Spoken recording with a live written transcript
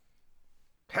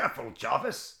Careful,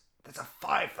 Jarvis. There's a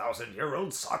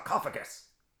 5,000-year-old sarcophagus.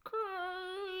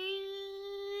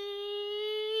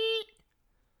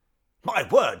 My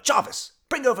word, Jarvis!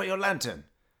 Bring over your lantern.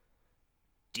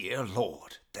 Dear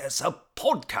Lord, there's a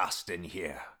podcast in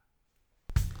here.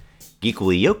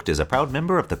 Geekly Yoked is a proud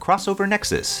member of the Crossover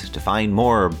Nexus. To find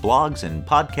more blogs and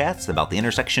podcasts about the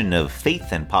intersection of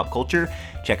faith and pop culture,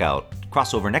 check out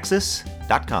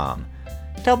crossovernexus.com.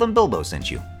 Tell them Bilbo sent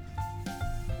you.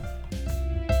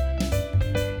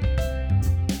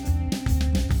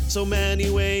 So many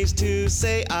ways to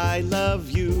say I love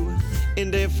you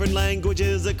in different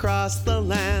languages across the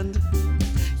land.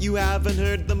 You haven't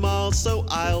heard them all, so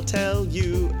I'll tell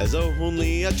you as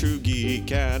only a true geek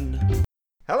can.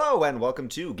 Hello and welcome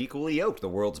to Geekly Yoked, the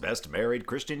world's best married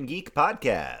Christian geek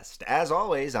podcast. As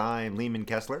always, I'm Lehman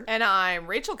Kessler. And I'm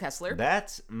Rachel Kessler.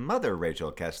 That's Mother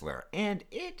Rachel Kessler, and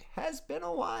it has been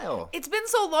a while. It's been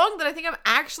so long that I think I'm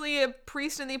actually a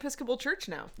priest in the Episcopal Church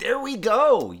now. There we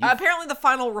go. Apparently the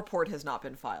final report has not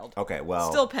been filed. Okay,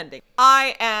 well... Still pending.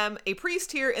 I am a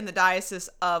priest here in the Diocese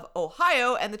of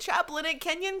Ohio and the chaplain at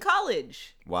Kenyon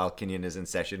College. While Kenyon is in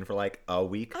session for like a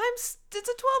week? It's a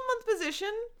 12-month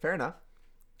position. Fair enough.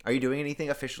 Are you doing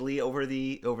anything officially over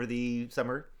the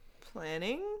summer?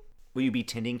 Planning. Will you be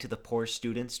tending to the poor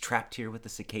students trapped here with the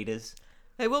cicadas?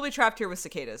 They will be trapped here with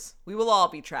cicadas. We will all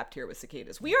be trapped here with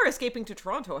cicadas. We are escaping to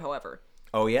Toronto, however.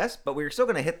 Oh yes, but we're still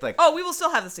gonna hit like... Oh, we will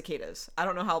still have the cicadas. I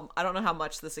don't know how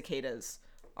much the cicadas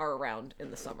are around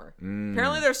in the summer.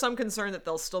 Apparently there's some concern that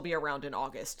they'll still be around in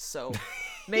August, so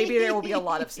maybe there will be a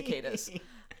lot of cicadas.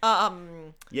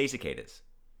 Yay, cicadas.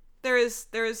 There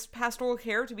is pastoral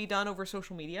care to be done over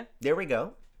social media. There we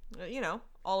go.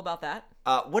 All about that.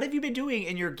 What have you been doing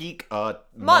in your geek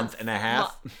month and a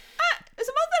half? It's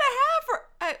a month and a half. Or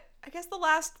I guess the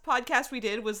last podcast we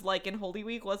did was like in Holy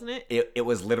Week, wasn't it? It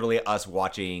was literally us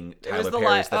watching Tyler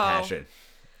Perry's The Passion.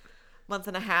 Month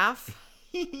and a half.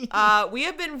 We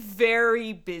have been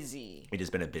very busy. It has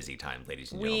been a busy time,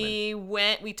 ladies and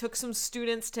gentlemen. We took some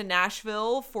students to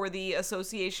Nashville for the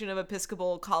Association of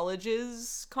Episcopal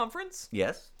Colleges conference.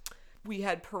 Yes. We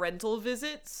had parental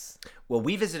visits. Well,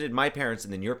 we visited my parents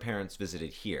and then your parents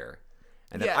visited here.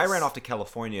 And then Yes. I ran off to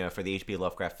California for the H.P.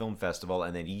 Lovecraft Film Festival,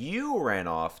 and then you ran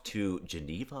off to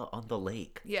Geneva on the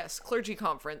Lake. Yes, clergy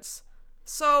conference.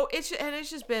 So it's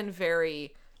just been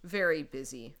very, very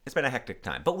busy. It's been a hectic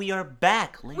time, but we are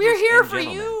back, ladies We're here and for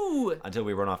gentlemen, you. until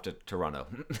we run off to Toronto.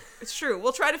 It's true.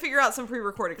 We'll try to figure out some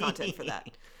pre-recorded content for that.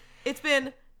 It's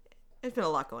been a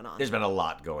lot going on. There's been a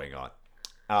lot going on.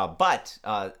 But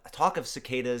talk of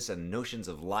cicadas and notions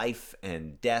of life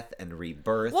and death and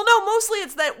rebirth. Well, no, mostly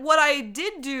it's that what I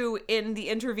did do in the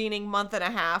intervening month and a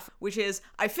half, which is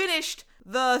I finished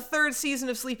the third season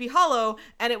of Sleepy Hollow,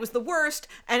 and it was the worst,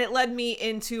 and it led me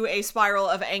into a spiral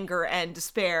of anger and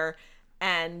despair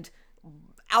and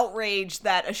outrage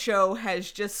that a show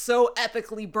has just so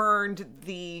epically burned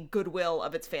the goodwill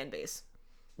of its fan base.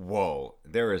 Whoa,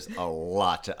 there is a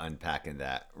lot to unpack in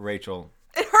that. Rachel.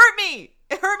 It hurt me!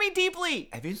 It hurt me deeply!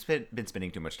 Have you been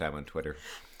spending too much time on Twitter?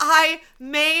 I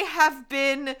may have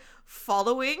been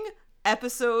following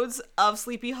episodes of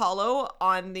Sleepy Hollow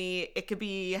on the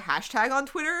Ickaby hashtag on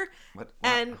Twitter.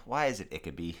 Why is it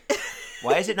Ickaby?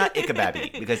 Why is it not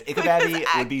Ickababby? Because Ickababby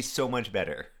would be so much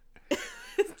better.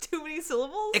 Too many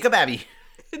syllables? Ickababby.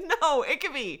 No,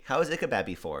 Ickaby. How is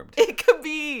Ickababby formed?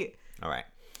 Ickaby. All right.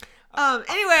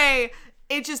 Anyway,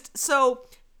 it just so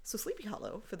Sleepy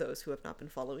Hollow, for those who have not been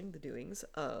following the doings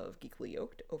of Geekly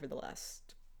Yoked over the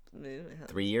last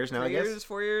 3 years now, 3 I guess? years,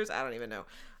 4 years, I don't even know.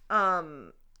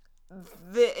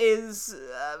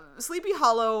 Sleepy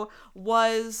Hollow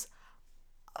was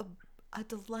a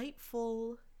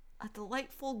delightful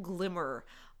glimmer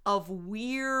of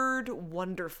weird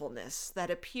wonderfulness that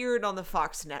appeared on the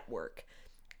Fox network.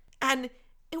 And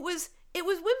it was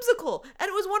whimsical, and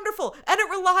it was wonderful, and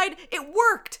it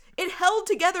worked. It held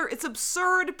together its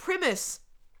absurd premise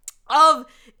of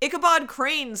Ichabod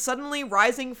Crane suddenly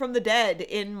rising from the dead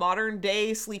in modern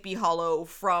day Sleepy Hollow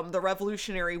from the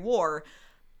Revolutionary War,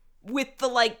 with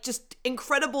the just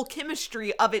incredible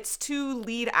chemistry of its two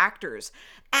lead actors.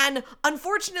 And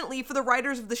unfortunately for the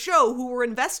writers of the show, who were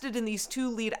invested in these two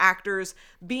lead actors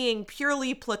being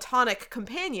purely platonic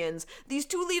companions, these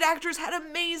two lead actors had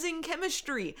amazing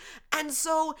chemistry. And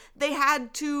so they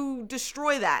had to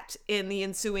destroy that in the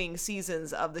ensuing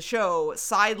seasons of the show,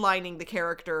 sidelining the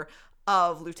character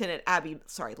of Lieutenant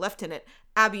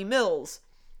Abby Mills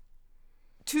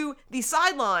to the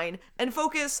sideline and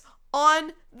focus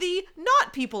on the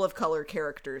not people of color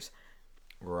characters.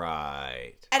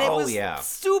 Right. And it was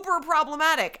super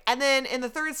problematic. And then in the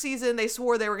third season, they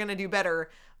swore they were going to do better,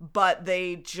 but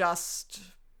they just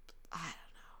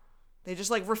They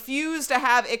just like refuse to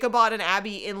have Ichabod and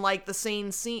Abby in like the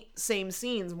same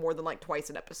scenes more than like twice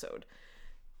an episode.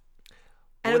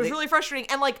 And it was really frustrating.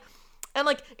 And like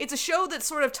it's a show that's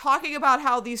sort of talking about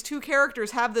how these two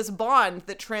characters have this bond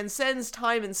that transcends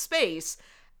time and space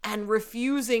and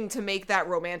refusing to make that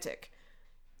romantic.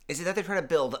 Is it that they're trying to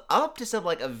build up to some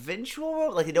like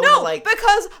eventual, like they don't want to like?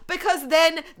 Because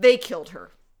then they killed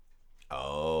her.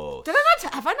 Oh. Did I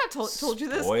not? Have I not told you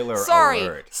this? Spoiler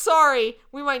alert. Sorry.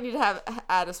 We might need to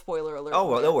add a spoiler alert. Oh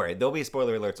well, don't worry. There'll be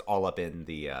spoiler alerts all up in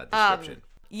the description.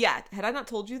 Yeah. Had I not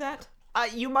told you that?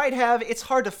 You might have. It's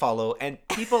hard to follow, and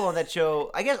people on that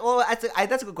show, I guess. Well, that's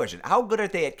a good question. How good are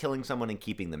they at killing someone and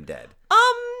keeping them dead?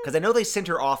 Because I know they sent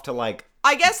her off to like.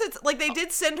 I guess it's like they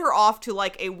did send her off to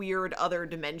like a weird other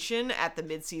dimension at the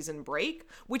mid-season break,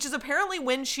 which is apparently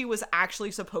when she was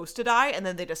actually supposed to die, and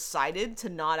then they decided to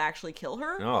not actually kill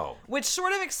her. Oh. Which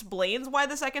sort of explains why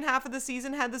the second half of the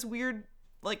season had this weird,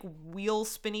 like, wheel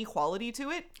spinny quality to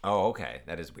it. Oh, okay.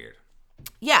 That is weird.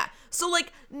 Yeah. So,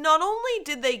 like, not only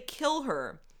did they kill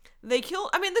her, the show,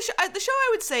 I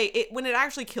would say, when it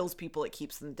actually kills people, it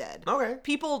keeps them dead. Okay.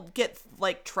 People get,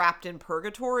 like, trapped in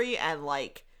purgatory and,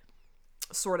 like,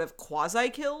 sort of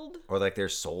quasi-killed. Or, like, their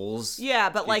souls. Yeah,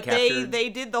 but, like, captured. they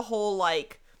did the whole,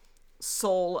 like,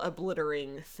 soul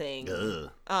obliterating thing. Ugh.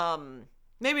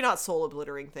 Maybe not soul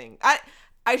obliterating thing. I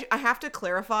have to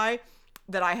clarify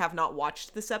that I have not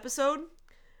watched this episode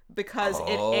because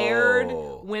it aired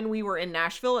when we were in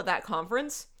Nashville at that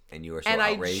conference. And you were so and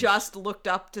outraged. I just looked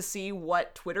up to see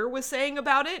what Twitter was saying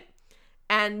about it,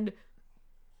 and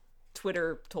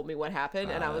Twitter told me what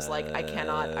happened, and I was like, I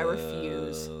cannot, I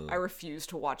refuse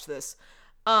to watch this.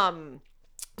 So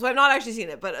I've not actually seen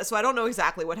it, but so I don't know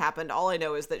exactly what happened. All I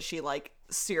know is that she like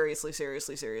seriously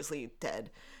dead,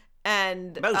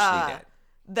 and mostly dead.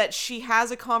 That she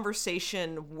has a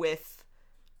conversation with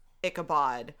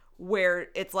Ichabod where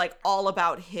it's like all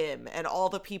about him and all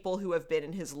the people who have been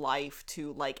in his life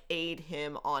to like aid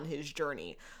him on his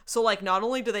journey. So like not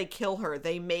only do they kill her,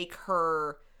 they make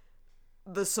her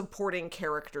the supporting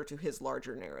character to his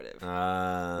larger narrative,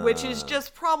 which is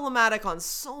just problematic on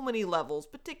so many levels,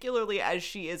 particularly as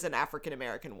she is an African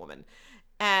American woman.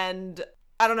 And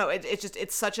I don't know,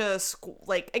 it's such a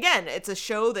like, again, it's a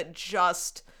show that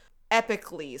just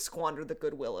epically squandered the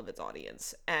goodwill of its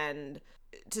audience, and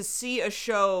to see a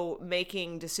show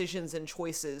making decisions and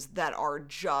choices that are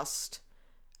just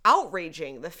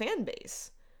outraging the fan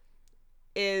base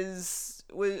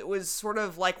was sort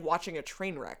of like watching a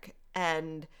train wreck.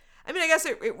 And I mean, I guess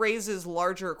it raises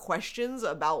larger questions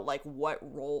about like what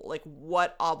role, like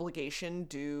what obligation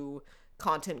do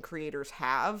content creators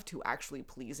have to actually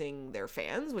pleasing their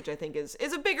fans, which I think is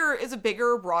a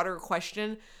bigger, broader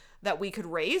question that we could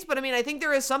raise. But I mean, I think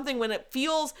there is something when it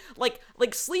feels like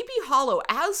Sleepy Hollow,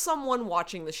 as someone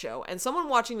watching the show and someone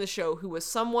watching the show who was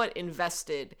somewhat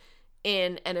invested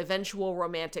in an eventual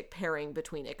romantic pairing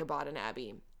between Ichabod and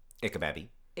Abby. Ichabod.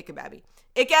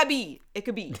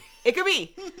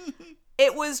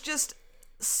 It was just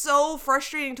so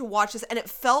frustrating to watch this, and it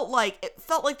felt like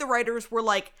the writers were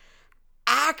like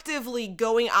actively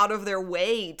going out of their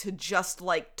way to just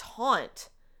like taunt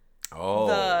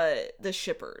the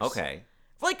shippers. Okay.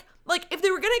 Like if they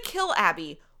were gonna kill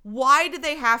Abby, why did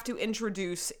they have to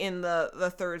introduce in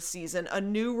the third season a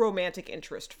new romantic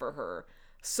interest for her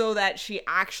so that she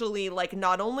actually like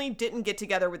not only didn't get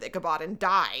together with Ichabod and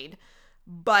died,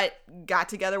 but got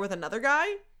together with another guy?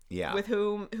 Yeah.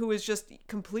 Who was just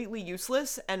completely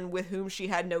useless and with whom she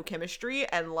had no chemistry,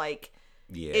 and like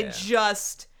it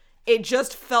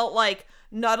just felt like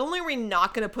not only are we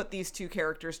not going to put these two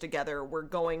characters together, we're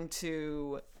going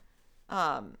to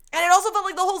and it also felt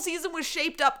like the whole season was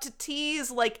shaped up to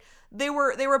tease like they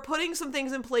were putting some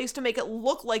things in place to make it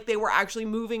look like they were actually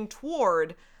moving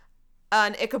toward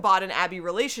an Ichabod and Abby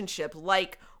relationship,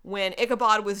 like when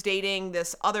Ichabod was dating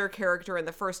this other character in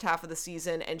the first half of the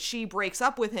season and she breaks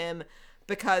up with him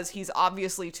because he's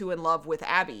obviously too in love with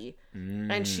Abby,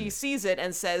 and she sees it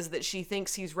and says that she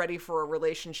thinks he's ready for a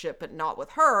relationship but not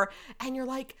with her, and you're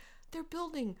like, they're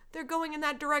going in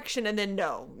that direction, and then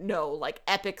no, like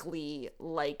epically,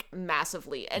 like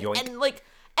massively, and like,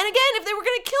 and again, if they were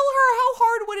gonna kill her, how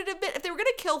hard would it have been? If they were gonna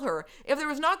kill her, if there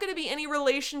was not gonna be any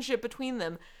relationship between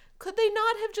them, could they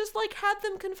not have just like had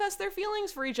them confess their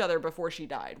feelings for each other before she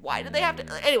died? Why did they have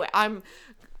to? Anyway,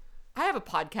 I have a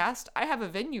podcast. I have a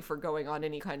venue for going on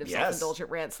any kind of self-indulgent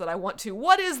rants that I want to.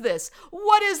 What is this?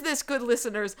 What is this, good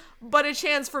listeners? But a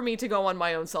chance for me to go on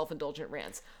my own self-indulgent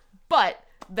rants. But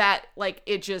that, like,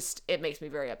 it makes me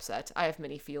very upset. I have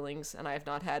many feelings, and I have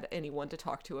not had anyone to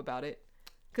talk to about it.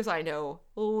 Because I know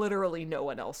literally no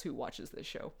one else who watches this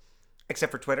show.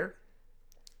 Except for Twitter?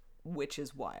 which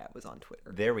is why I was on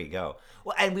Twitter. There we go.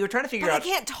 Well, and we were trying to figure But I out.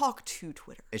 can't talk to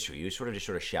Twitter. It's true. You sort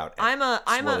of shout. At I'm a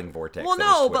swirling vortex. Well, that is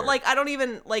no, Twitter. but like I don't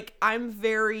even like.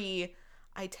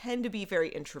 I tend to be very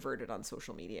introverted on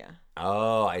social media.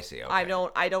 Oh, I see. Okay.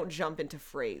 I don't jump into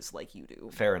phrase like you do.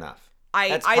 Fair enough. I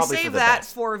That's probably for save the that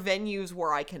best. for venues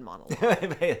where I can monologue.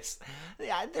 Yes.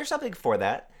 Yeah, there's something for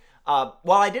that.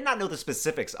 While I did not know the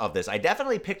specifics of this, I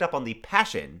definitely picked up on the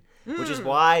passion, which is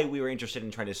why we were interested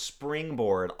in trying to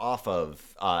springboard off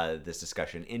of this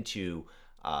discussion into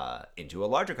a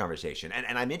larger conversation.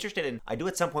 And I'm interested in, I do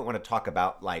at some point want to talk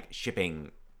about like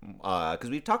shipping, because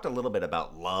we've talked a little bit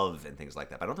about love and things like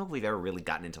that, but I don't know if we've ever really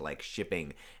gotten into like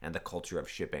shipping and the culture of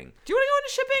shipping. Do you want to go into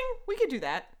shipping? We could do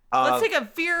that. Let's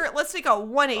take a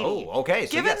 180. Oh, okay.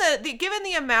 So given yes. given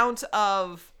the amount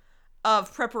of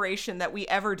preparation that we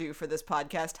ever do for this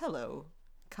podcast, hello,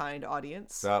 kind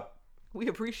audience. So, We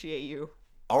appreciate you.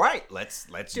 all right, let's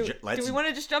Do we want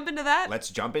to just jump into that? let's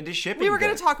jump into shipping. We were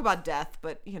going to then. talk about death,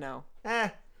 but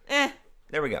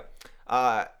There we go.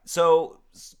 So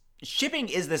shipping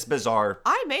is this bizarre.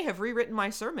 I may have rewritten my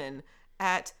sermon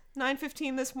at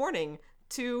 9:15 this morning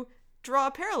to draw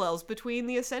parallels between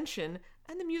the Ascension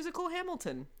and the musical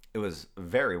Hamilton. It was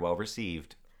very well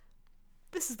received.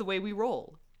 This is the way we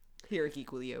roll here at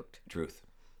Equally Yoked. Truth.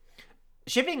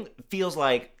 Shipping feels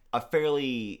like a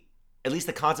fairly, at least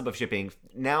the concept of shipping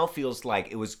now feels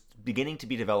like it was beginning to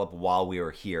be developed while we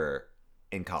were here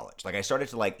in college. Like I started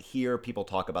to like hear people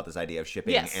talk about this idea of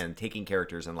shipping Yes. and taking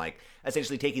characters and like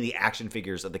essentially taking the action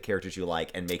figures of the characters you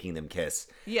like and making them kiss.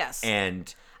 Yes.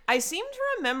 And I seem to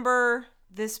remember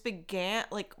this began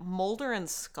like Mulder and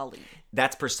Scully.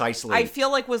 that's precisely I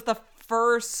feel like was the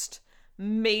first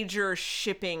major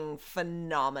shipping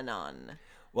phenomenon.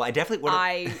 well, I definitely want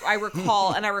to I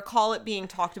recall, and I recall it being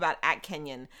talked about at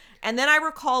Kenyon. And then I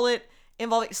recall it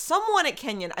involving someone at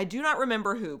Kenyon, I do not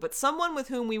remember who, but someone with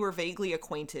whom we were vaguely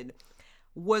acquainted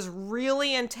was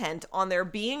really intent on there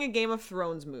being a Game of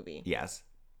Thrones movie. Yes.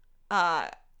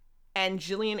 And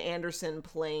Gillian Anderson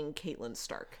playing Catelyn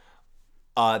Stark.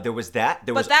 There was that.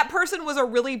 There But was that person was a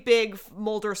really big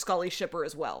Mulder Scully shipper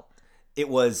as well. it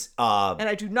was And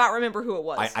I do not remember who it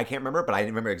was. I can't remember, but I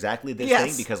remember exactly this Yes.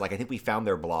 thing because like I think we found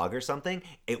their blog or something.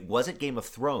 It wasn't Game of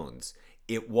Thrones.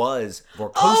 It was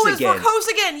Vorkosigan. Oh, it was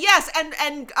Vorkosigan, yes,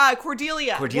 and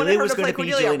Cordelia. Cordelia Wanted her was to going play to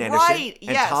be Cordelia. Gillian Anderson. Right,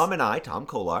 And yes. Tom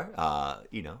Kolar,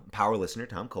 power listener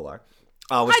Tom Kolar,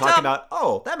 was Hi, talking Tom. about,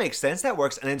 oh, that makes sense, that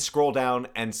works. And then scroll down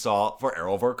and saw for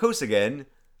Errol Vorkosigan,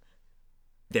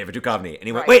 David Duchovny. And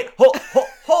he went, Right. wait,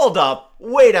 hold up,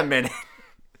 wait a minute.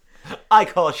 I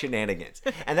call shenanigans.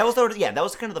 And that was that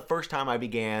was kind of the first time I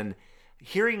began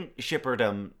hearing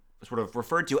shipperdom sort of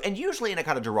referred to, and usually in a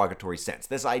kind of derogatory sense.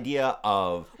 This idea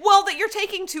of Well, that you're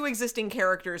taking two existing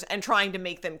characters and trying to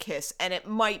make them kiss, and it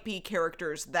might be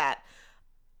characters that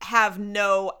have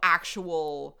no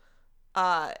actual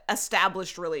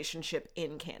established relationship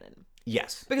in canon.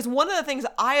 yes, Because one of the things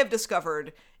I have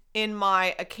discovered in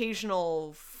my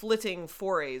occasional flitting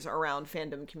forays around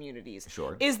fandom communities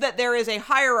Sure. is that there is a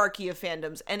hierarchy of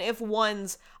fandoms, and if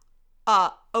one's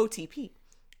OTP,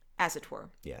 as it were,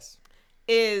 yes.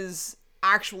 is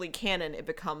actually canon, it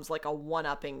becomes like a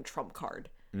one-upping trump card.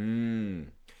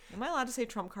 Am I allowed to say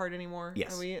trump card anymore?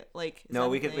 Yes. Are we like? Is No, that a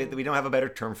we thing? we don't have a better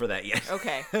term for that yet.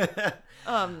 Okay.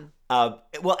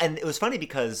 Well, and it was funny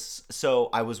because so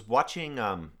I was watching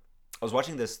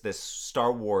this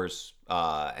Star Wars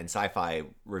and sci-fi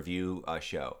review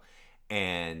show,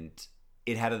 and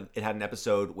it had an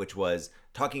episode which was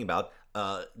talking about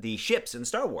the ships in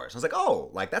Star Wars. I was like, oh,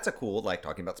 like that's a cool like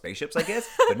talking about spaceships, I guess.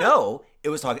 But no, it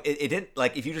was talking. It didn't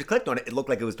like if you just clicked on it, it looked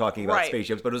like it was talking about Right.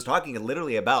 spaceships, but it was talking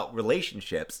literally about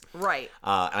relationships. Right.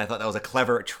 And I thought that was a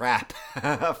clever trap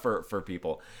for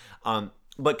people.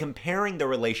 But comparing the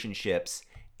relationships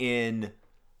in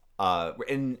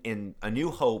A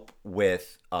New Hope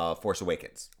with Force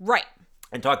Awakens, Right.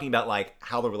 and talking about like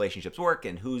how the relationships work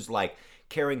and who's like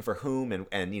caring for whom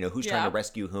and who's trying Yeah. to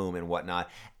rescue whom and whatnot.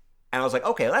 And I was like,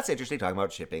 okay, that's interesting, talking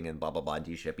about shipping and blah blah blah.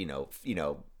 Do you ship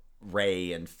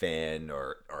Rey and Finn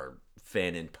or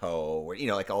Finn and Poe or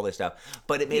like all this stuff?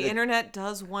 But it made The internet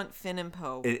does want Finn and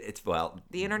Poe. it's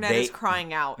The internet is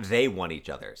crying out. They want each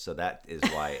other, so that is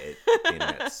why the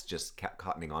internet's just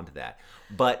cottoning onto that.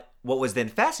 But what was then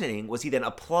fascinating was he then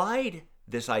applied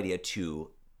this idea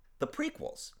to the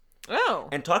prequels Oh.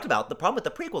 and talked about the problem with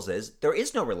the prequels is there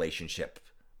is no relationship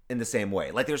in the same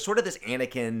way. Like there's sort of this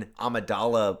Anakin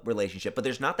Amidala relationship, but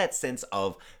there's not that sense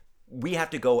of we have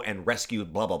to go and rescue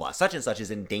blah blah blah. Such and such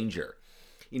is in danger.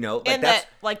 Like and that's that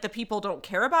like the people don't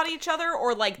care about each other,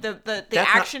 or like the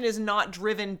action is not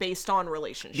driven based on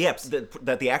relationships. Yes,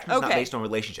 that the action is not Okay. based on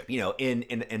relationship.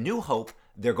 In New Hope,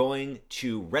 they're going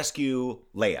to rescue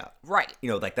Leia. Right.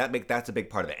 Like that's a big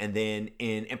part of it. And then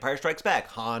in Empire Strikes Back,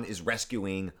 Han is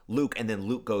rescuing Luke, and then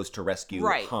Luke goes to rescue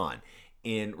Right. Han.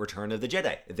 In Return of the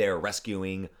Jedi, they're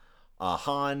rescuing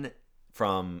Han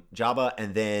from Jabba,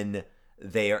 and then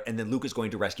Luke is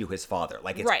going to rescue his father.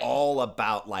 Like it's Right. all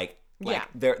about Yeah.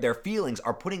 their feelings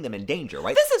are putting them in danger,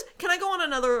 right? Can I go on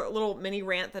another little mini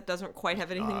rant that doesn't quite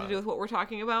have anything to do with what we're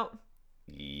talking about?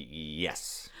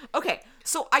 Yes. Okay,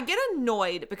 so I get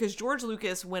annoyed because George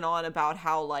Lucas went on about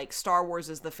how like Star Wars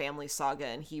is the family saga,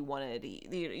 and he wanted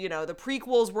the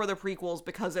prequels were the prequels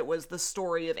because it was the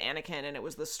story of Anakin, and it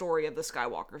was the story of the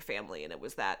Skywalker family, and it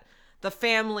was the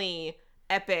family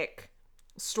epic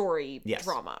story Yes.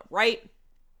 drama, right?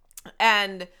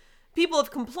 And people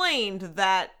have complained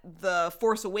that the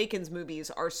Force Awakens movies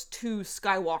are too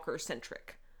Skywalker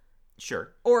centric.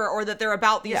 Sure. Or that they're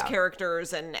about these Yeah.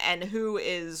 characters and who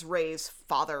is Rey's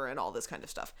father and all this kind of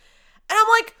stuff. And I'm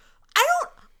like,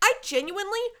 I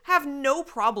genuinely have no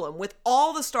problem with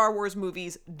all the Star Wars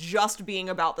movies just being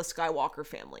about the Skywalker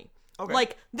family. Okay.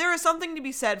 Like, there is something to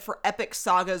be said for epic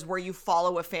sagas where you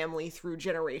follow a family through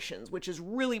generations, which is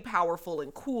really powerful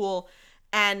and cool.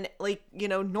 And, like,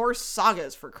 Norse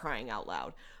sagas, for crying out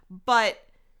loud. But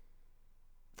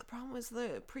the problem is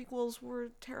the prequels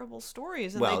were terrible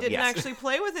stories, and Well, they didn't yes. actually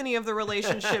play with any of the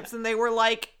relationships, and they were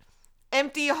like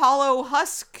empty, hollow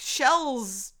husk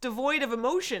shells devoid of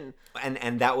emotion.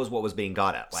 And that was what was being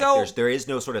got at. Like, So- there is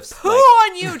no sort of Poo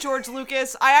on you, George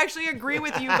Lucas. I actually agree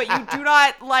with you, but you do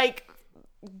not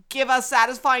give us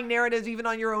satisfying narratives even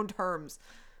on your own terms.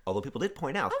 although people did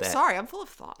point out I'm that sorry, I'm full of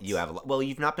thoughts. you have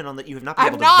you've not been able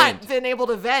I've to not vent. been able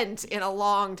to vent in a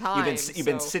long time. You've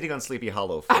been so- sitting on Sleepy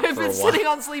Hollow for, I've for been a while. sitting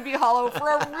on Sleepy Hollow for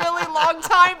a really long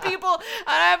time, people, and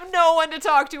I have no one to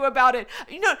talk to about it.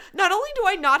 Not only do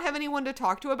I not have anyone to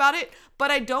talk to about it,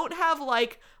 but I don't have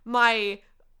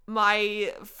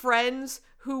my friends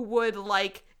who would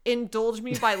indulge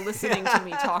me by listening to me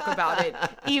talk about it,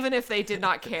 even if they did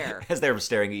not care. As they're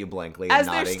staring at you blankly and As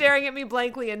nodding. they're staring at me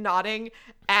blankly and nodding,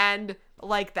 and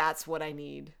that's what I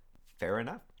need. Fair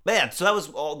enough. But yeah, so that was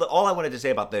all I wanted to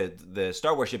say about the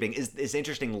Star Wars shipping is this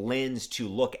interesting lens to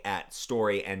look at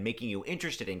story and making you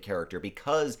interested in character,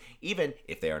 because even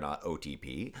if they are not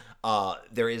OTP,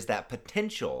 there is that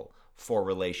potential for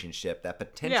relationship, that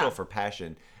potential Yeah. for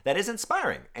passion that is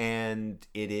inspiring, and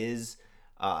it is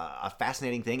a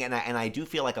fascinating thing. And I do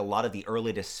feel like a lot of the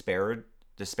early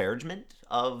disparagement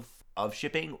of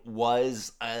shipping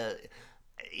was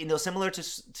similar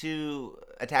to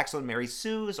attacks on Mary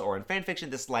Sue's or in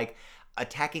fanfiction, this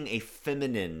attacking a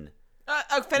feminine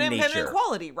Feminine nature.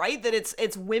 quality, right? That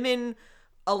it's women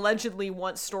allegedly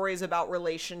want stories about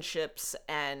relationships,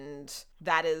 and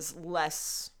that is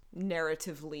less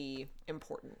narratively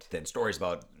important. than stories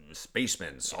about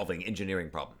spacemen solving engineering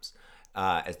problems,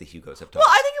 as the Hugos have taught. Well,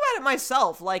 I think about it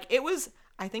myself.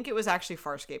 I think it was actually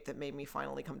Farscape that made me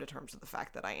finally come to terms with the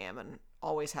fact that I am and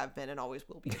always have been and always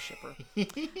will be a shipper.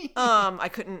 I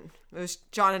couldn't. It was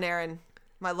John and Aaron.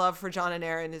 My love for John and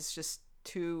Aaron is just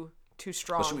too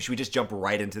strong. Should we just jump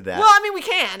right into that? Well, I mean, we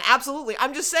can, absolutely.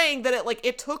 I'm just saying that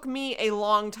it took me a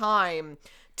long time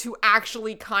to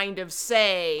actually kind of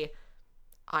say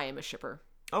I am a shipper.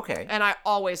 Okay. And I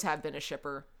always have been a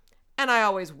shipper. And I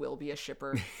always will be a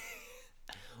shipper.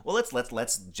 Well,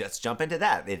 let's just jump into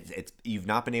that. It's you've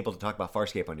not been able to talk about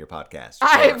Farscape on your podcast.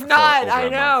 I have not. over I a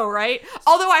know, month. right?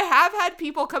 Although I have had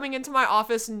people coming into my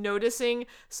office noticing.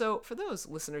 So for those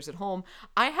listeners at home,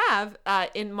 I have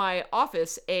in my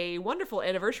office a wonderful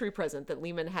anniversary present that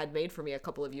Lehman had made for me a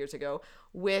couple of years ago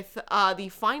with the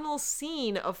final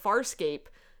scene of Farscape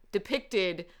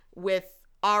depicted with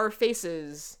our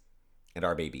faces And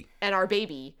our baby. and our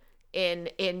baby in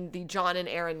the John and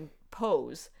Aaron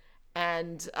pose.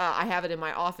 And I have it in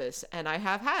my office, and I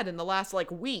have had in the last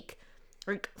week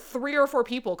 3 or 4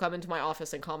 people come into my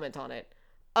office and comment on it,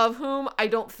 of whom I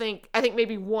think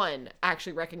maybe one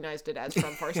actually recognized it as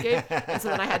from Farscape. And so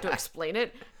then I had to explain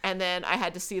it, and then I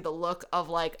had to see the look of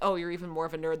oh, you're even more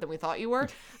of a nerd than we thought you were.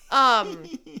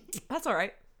 That's all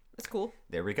right. It's cool.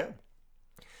 There we go.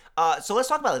 So let's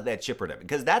talk about that shipperdom,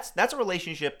 because that's a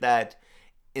relationship that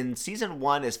in season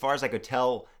 1, as far as I could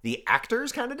tell, the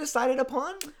actors kind of decided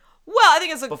upon. Well, I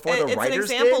think it's Before the it's an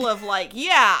writers example did? of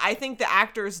I think the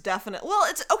actors definitely. Well,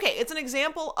 it's okay. It's an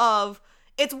example of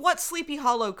it's what Sleepy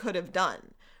Hollow could have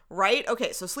done, right?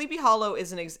 Okay, so Sleepy Hollow is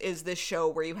this show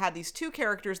where you had these 2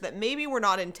 characters that maybe were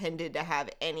not intended to have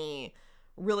any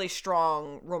really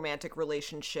strong romantic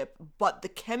relationship, but the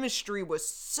chemistry was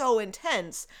so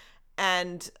intense,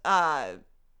 and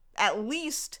at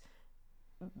least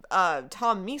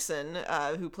Tom Meeson,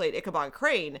 who played Ichabod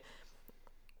Crane,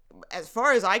 as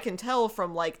far as I can tell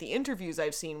from like the interviews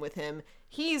I've seen with him,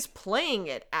 he's playing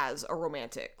it as a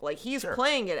romantic. Like he's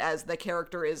playing it as the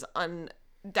character is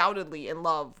undoubtedly in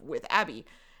love with Abby.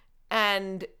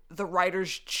 And the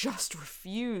writers just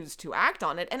refused to act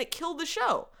on it, and it killed the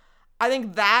show. I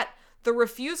think that the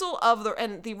refusal of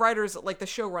and the writers, like the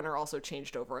showrunner also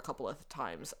changed over a couple of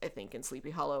times, I think, in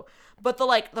Sleepy Hollow. But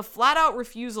the flat out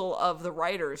refusal of the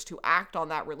writers to act on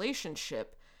that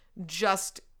relationship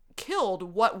just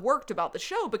killed what worked about the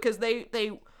show, because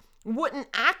they wouldn't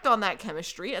act on that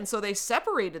chemistry, and so they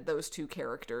separated those two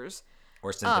characters.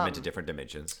 Or sent them into different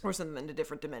dimensions.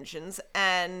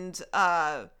 And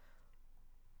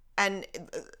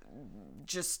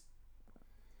just,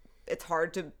 it's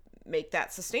hard to make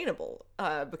that sustainable,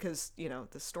 because, you know,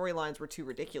 the storylines were too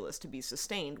ridiculous to be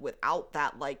sustained without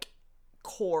that, like,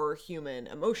 core human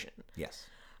emotion. Yes.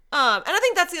 And I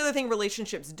think that's the other thing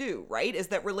relationships do, right? Is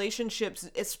that relationships,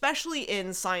 especially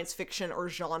in science fiction or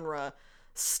genre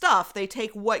stuff, they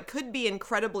take what could be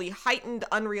incredibly heightened,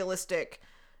 unrealistic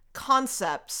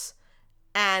concepts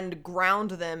and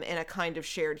ground them in a kind of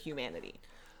shared humanity.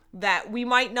 That we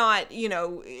might not, you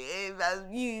know,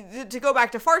 to go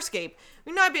back to Farscape,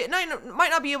 we might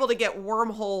not be able to get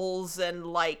wormholes and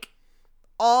like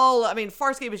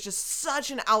Farscape is just such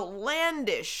an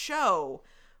outlandish show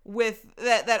with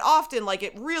that often, like,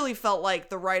 it really felt like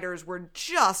the writers were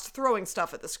just throwing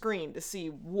stuff at the screen to see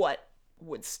what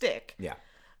would stick. Yeah.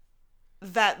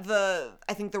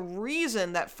 I think the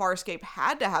reason that Farscape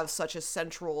had to have such a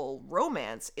central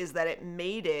romance is that it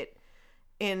made it,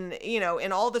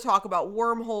 in all the talk about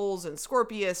wormholes and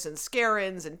Scorpius and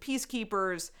Scarens and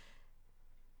Peacekeepers,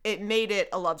 it made it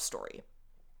a love story.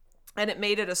 And it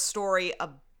made it a story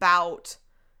about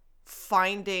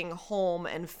finding home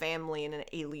and family in an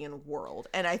alien world.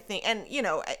 And I think,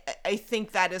 I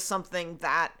think that is something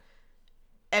that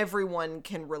everyone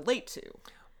can relate to.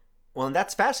 Well, and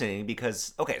that's fascinating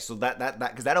because, okay, so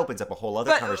that opens up a whole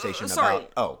other conversation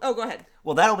about... Oh, go ahead.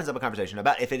 Well, that opens up a conversation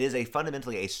about if it is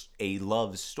fundamentally a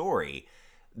love story,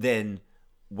 then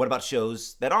what about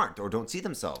shows that aren't or don't see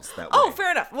themselves that way? Oh,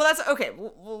 fair enough. Well, that's... Okay,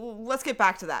 let's get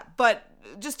back to that. But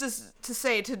just to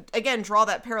say, to, again, draw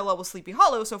that parallel with Sleepy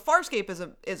Hollow, so Farscape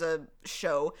is a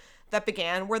show that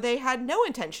began where they had no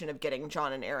intention of getting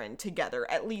John and Aaron together,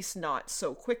 at least not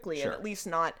so quickly, Sure. and at least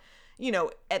not...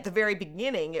 at the very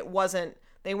beginning,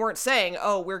 they weren't saying,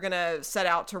 oh, we're going to set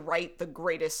out to write the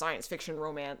greatest science fiction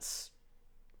romance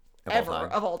of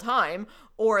all time,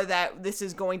 or that this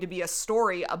is going to be a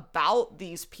story about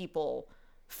these people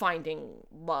finding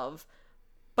love.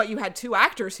 But you had two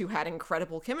actors who had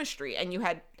incredible chemistry, and you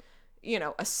had,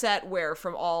 a set where,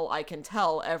 from all I can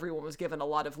tell, everyone was given a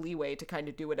lot of leeway to kind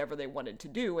of do whatever they wanted to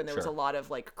do, and there was a lot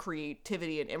of, like,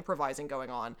 creativity and improvising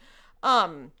going on.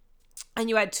 And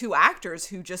you had two actors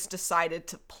who just decided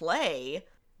to play.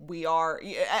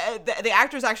 The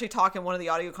actors actually talk in one of the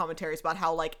audio commentaries about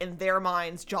how, like, in their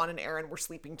minds, John and Aaron were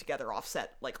sleeping together off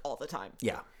set, like, all the time.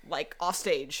 Yeah. Like, off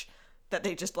stage, that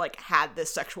they just, like, had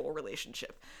this sexual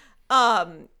relationship.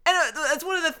 And that's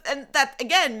and that,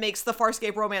 again, makes the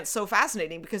Farscape romance so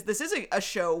fascinating, because this is a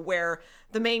show where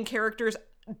the main characters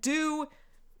do,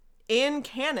 in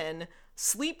canon,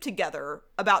 sleep together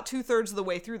about 2/3 of the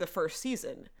way through the first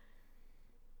season.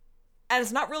 And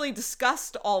it's not really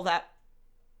discussed all that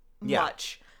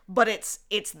much, but it's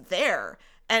there.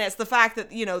 And it's the fact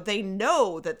that, they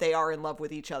know that they are in love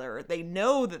with each other. They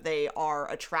know that they are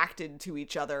attracted to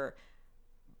each other,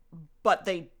 but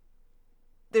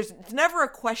there's never a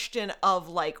question of,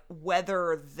 like,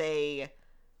 whether they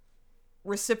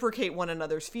reciprocate one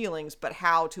another's feelings, but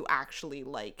how to actually,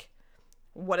 like,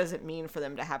 what does it mean for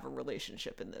them to have a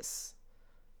relationship in this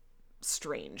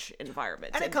strange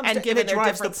environment, and given their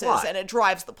differences, and it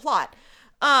drives the plot.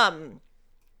 And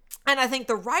I think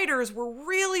the writers were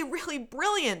really, really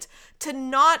brilliant to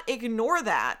not ignore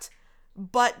that,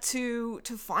 but to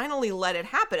finally let it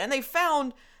happen. And they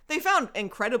found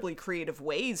incredibly creative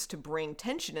ways to bring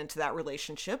tension into that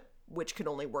relationship, which could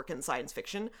only work in science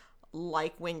fiction.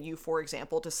 Like when you, for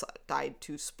example, decide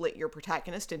to split your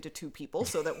protagonist into two people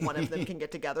so that one of them can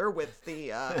get together with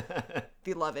the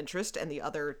love interest and the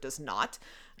other does not.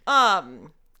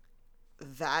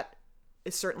 That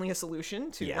is certainly a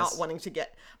solution to not wanting to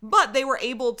get. But they were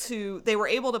able to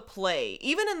play,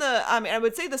 even in I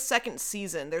would say the second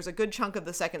season. There's a good chunk of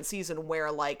the second season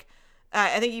where, like,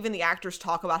 I think even the actors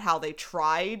talk about how they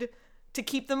tried to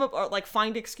keep them or like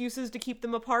find excuses to keep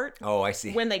them apart. Oh, I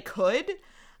see. When they could,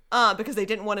 because they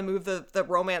didn't want to move the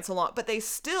romance along. But they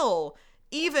still,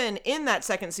 even in that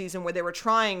second season where they were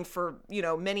trying for,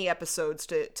 many episodes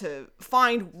to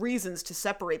find reasons to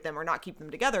separate them or not keep them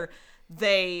together,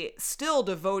 they still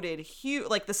devoted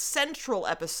like the central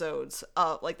episodes,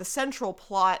 like the central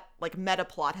plot, like meta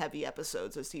plot heavy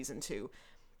episodes of season 2.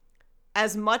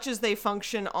 As much as they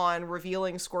function on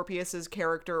revealing Scorpius's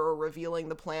character or revealing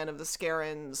the plan of the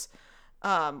Scarens,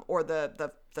 or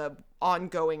the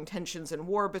ongoing tensions and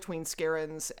war between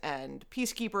Scarens and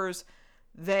Peacekeepers,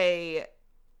 they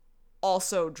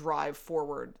also drive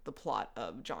forward the plot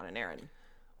of Jon and Arryn.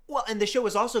 Well, and the show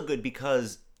was also good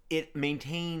because it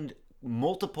maintained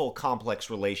multiple complex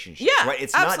relationships. Yeah, right?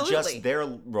 It's absolutely. not just their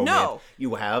romance. No.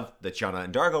 You have the Channa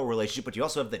and Dargo relationship, but you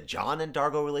also have the Jon and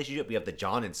Dargo relationship. You have the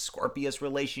Jon and Scorpius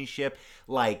relationship.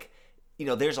 Like,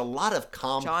 there's a lot of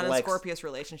complex... Jon and Scorpius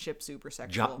relationship, super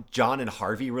sexual. Jon and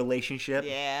Harvey relationship.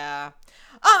 Yeah.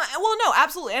 Well, no,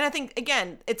 absolutely. And I think,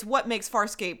 again, it's what makes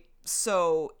Farscape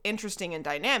so interesting and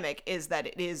dynamic is that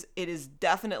it is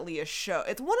definitely a show.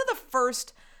 It's one of the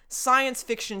first science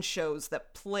fiction shows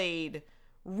that played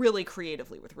really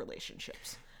creatively with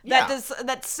relationships. Yeah.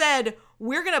 That said,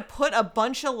 we're gonna put a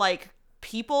bunch of like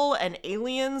people and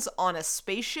aliens on a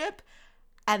spaceship,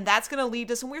 and that's gonna lead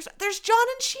to some weird stuff. There's Jon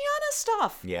and Chiana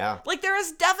stuff. Yeah. Like there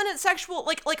is definite sexual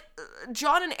like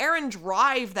Jon and Arryn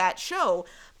drive that show,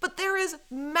 but there is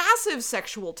massive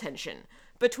sexual tension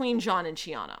between Jon and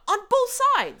Chiana on both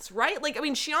sides, right? Like, I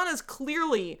mean, Chiana's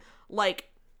clearly like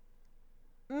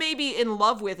maybe in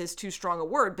love with is too strong a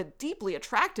word, but deeply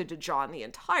attracted to Jon the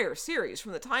entire series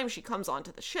from the time she comes onto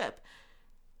the ship.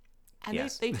 And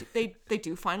yes. they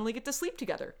do finally get to sleep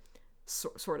together,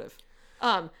 sort of.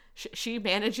 She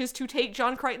manages to take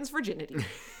John Crichton's virginity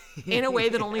in a way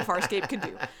that only Farscape can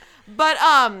do. But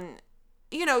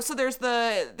so there's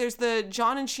the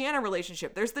Jon and Chiana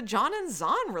relationship. There's the Jon and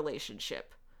Zahn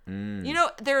relationship.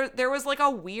 There was like a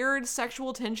weird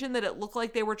sexual tension that it looked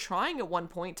like they were trying at one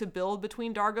point to build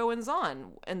between Dargo and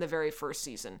Zahn in the very first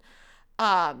season,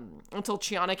 until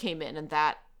Chiana came in and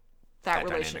that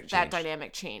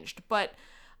dynamic changed. But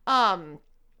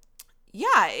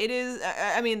yeah, it is.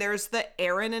 I mean, there's the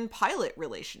Arryn and Pilot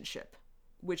relationship,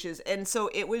 and so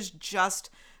it was just.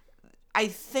 I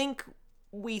think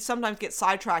we sometimes get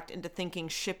sidetracked into thinking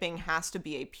shipping has to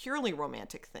be a purely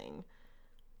romantic thing,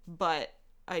 but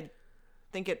I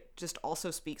think it just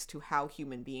also speaks to how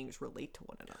human beings relate to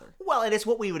one another. Well, and it's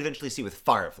what we would eventually see with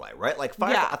Firefly, right? Like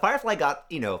Firefly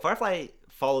Firefly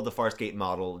followed the Farscape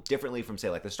model differently from, say,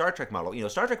 like the Star Trek model.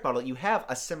 Star Trek model, you have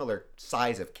a similar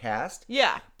size of cast.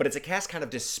 Yeah. But it's a cast kind of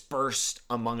dispersed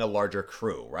among a larger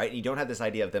crew, right? And you don't have this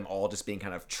idea of them all just being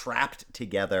kind of trapped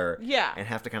together. Yeah. And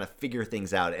have to kind of figure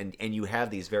things out. And you have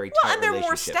these very tight relationships. And they're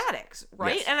more static,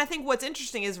 right? Yes. And I think what's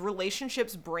interesting is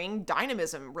relationships bring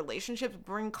dynamism. Relationships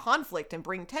bring conflict and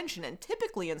bring tension. And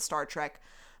typically in Star Trek,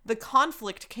 the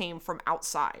conflict came from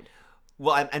outside.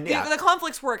 Well, and yeah. The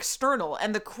conflicts were external,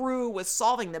 and the crew was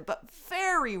solving them, but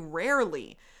very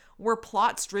rarely were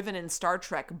plots driven in Star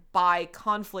Trek by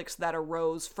conflicts that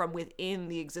arose from within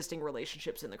the existing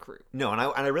relationships in the crew. No, and I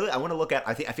want to look at.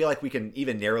 I feel like we can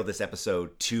even narrow this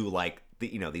episode to like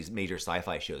these major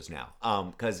sci-fi shows now.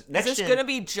 Because next is this going to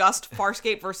be just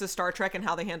Farscape versus Star Trek and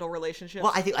how they handle relationships?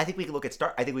 Well, I think we can look at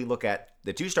we look at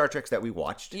the two Star Treks that we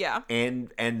watched. Yeah.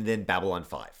 And then Babylon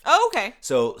 5. Oh, okay.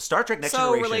 So Star Trek Next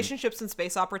Generation. So relationships in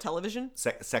space opera television.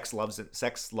 Sex,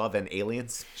 love, and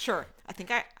aliens. Sure. I think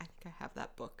I have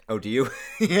that book. Oh, do you?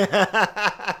 It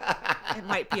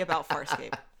might be about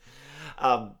Farscape.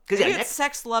 It's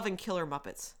Sex, Love, and Killer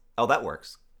Muppets. Oh, that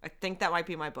works. I think that might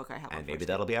be my book I have. And maybe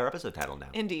that'll be our episode title now.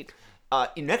 Indeed.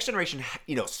 Next Generation,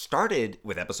 started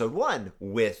with episode 1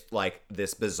 with like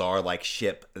this bizarre like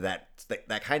ship that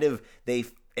kind of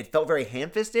it felt very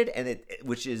ham-fisted, and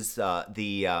which is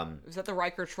the is that the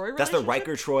Riker Troy relationship? That's the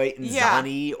Riker Troy and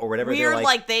Zani or whatever. Weird,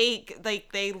 like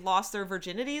they lost their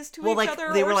virginities to each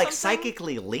other. They were like something?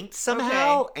 psychically linked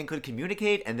somehow and could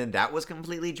communicate, and then that was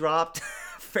completely dropped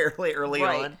fairly early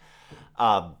on.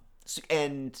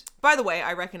 And by the way,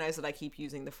 I recognize that I keep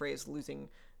using the phrase losing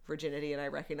virginity, and I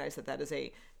recognize that is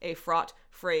a fraught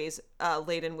phrase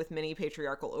laden with many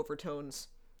patriarchal overtones,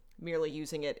 merely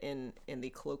using it in the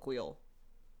colloquial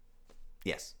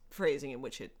phrasing in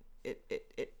which it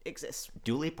exists.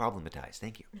 Duly problematized.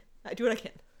 Thank you. I do what I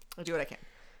can.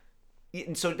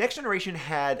 And so Next Generation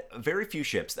had very few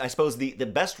ships. I suppose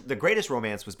the greatest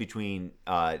romance was between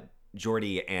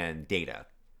Geordi and Data.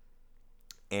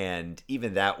 And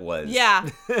even that was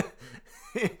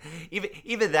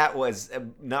even that was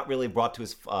not really brought to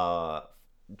its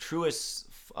truest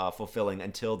fulfilling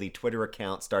until the Twitter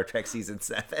account Star Trek Season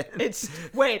 7.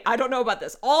 Wait, I don't know about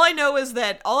this. All I know is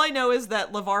that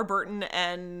LeVar Burton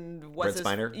and Brent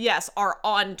Spiner? Yes, are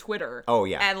on Twitter. Oh,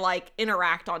 yeah. And like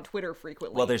interact on Twitter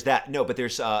frequently. Well, there's that. No, but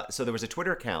there's so there was a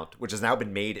Twitter account which has now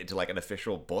been made into like an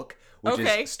official book, which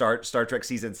is Star Trek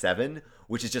Season 7,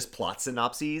 which is just plot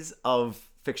synopses of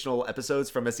fictional episodes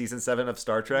from a Season 7 of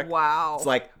Star Trek. Wow. It's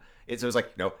like it was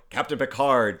like, Captain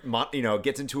Picard,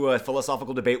 gets into a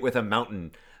philosophical debate with a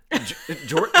mountain.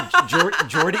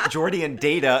 Geordi and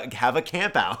Data have a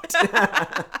camp out.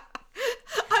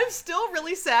 I'm still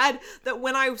really sad that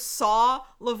when I saw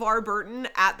LeVar Burton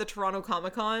at the Toronto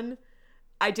Comic-Con,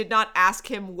 I did not ask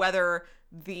him whether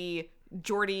the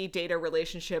Geordi Data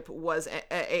relationship was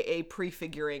a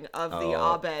prefiguring of the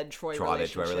Abed Troy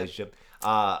relationship.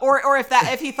 Or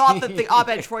if he thought that the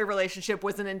Abed Troy relationship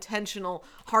was an intentional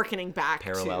harkening back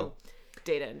parallel to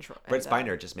Data and Troy. Brent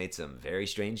Spiner just made some very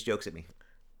strange jokes at me.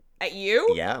 At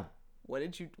you? Yeah. What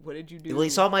did you do? Well, he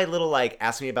saw my little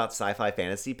ask me about sci-fi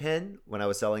fantasy pen when I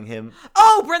was selling him.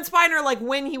 Oh, Brent Spiner,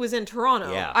 when he was in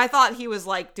Toronto. Yeah. I thought he was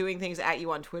doing things at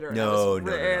you on Twitter. No.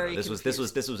 This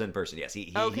was in person. Yes,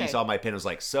 he saw my pen and was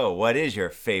like, "So, what is your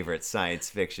favorite science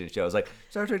fiction show?" I was like,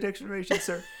 "Star Trek Next Generation,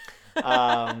 sir."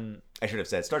 I should have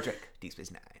said Star Trek Deep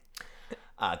Space Nine.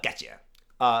 Gotcha.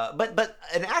 But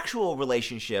an actual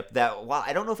relationship that, while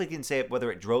I don't know if we can say whether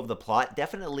it drove the plot,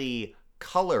 definitely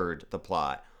colored the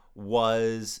plot,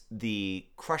 was the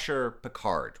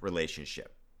Crusher-Picard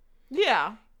relationship.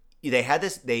 Yeah. They had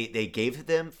this, they gave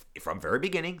them, from very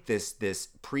beginning, this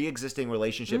pre-existing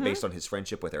relationship based on his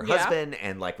friendship with her husband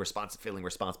and, feeling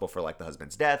responsible for, the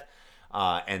husband's death,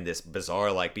 and this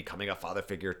bizarre, becoming a father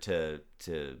figure to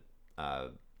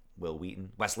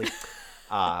Wesley.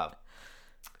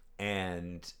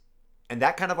 And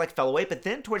that kind of fell away, but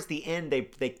then towards the end they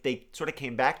sort of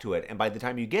came back to it, and by the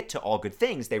time you get to All Good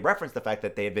Things, they reference the fact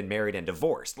that they had been married and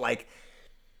divorced. Future.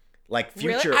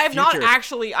 Really? I have not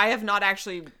actually seen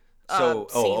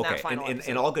that final episode.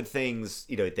 In All Good Things,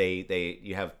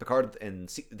 you have Picard, and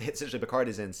essentially Picard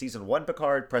is in season 1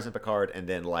 Picard, present Picard, and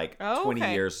then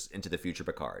 20 years into the future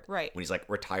Picard, right? When he's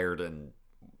retired and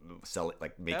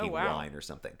making wine or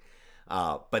something.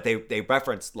 But they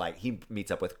referenced he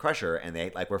meets up with Crusher, and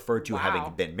they refer to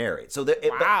having been married. So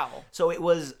so it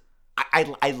was.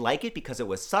 I like it because it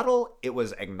was subtle. It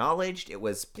was acknowledged. It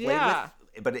was played with,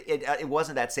 but it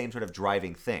wasn't that same sort of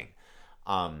driving thing,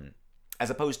 as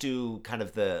opposed to kind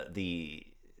of the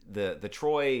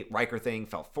Troy Riker thing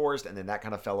felt forced, and then that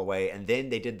kind of fell away, and then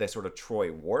they did the sort of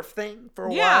Troy Worf thing for a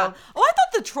while. Oh, I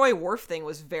thought the Troy Worf thing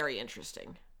was very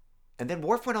interesting. And then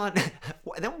Worf went on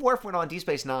Deep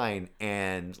Space Nine,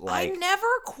 and I never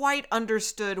quite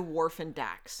understood Worf and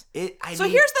Dax. Here's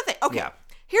the thing. Okay, yeah.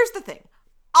 Here's the thing.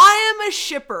 I am a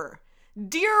shipper.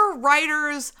 Dear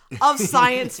writers of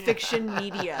science fiction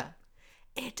media,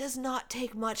 it does not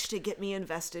take much to get me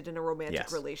invested in a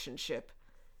romantic relationship.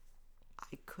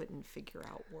 I couldn't figure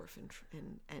out Worf and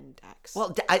Dax.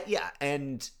 Well,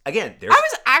 and again, I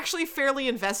was actually fairly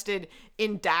invested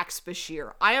in Dax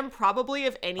Bashir. I am probably,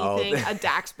 if anything, a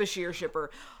Dax Bashir shipper.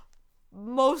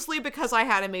 Mostly because I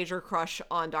had a major crush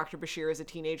on Dr. Bashir as a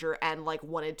teenager and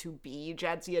wanted to be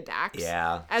Jadzia Dax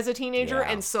as a teenager,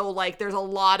 and so there's a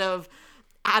lot of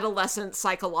adolescent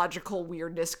psychological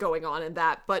weirdness going on in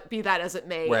that. But be that as it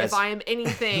may, if I am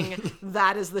anything,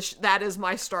 that is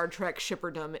my Star Trek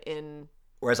shipperdom in.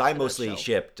 Whereas I mostly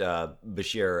shipped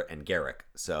Bashir and Garrick,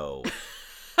 so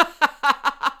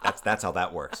that's how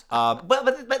that works.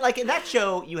 But in that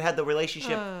show, you had the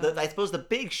relationship. I suppose the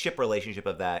big ship relationship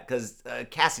of that, because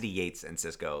Cassidy Yates and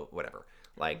Sisko, whatever,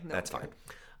 that's fine.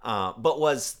 But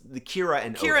was the Kira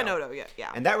and Odo,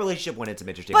 yeah. And that relationship went into some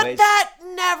interesting ways. But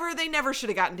they never should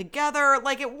have gotten together.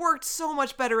 It worked so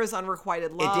much better as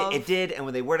unrequited love. It did, and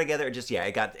when they were together,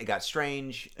 it got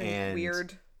strange and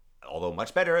weird. Although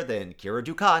much better than Kira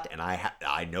Dukat, and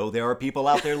I know there are people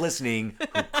out there listening who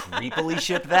creepily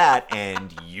ship that,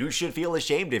 and you should feel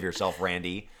ashamed of yourself,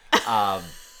 Randy, because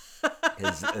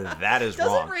that is wrong.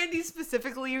 Doesn't Randy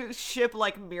specifically ship the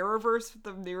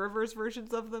Mirrorverse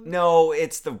versions of them? No,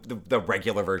 it's the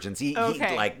regular versions. He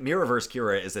Mirrorverse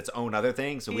Kira is its own other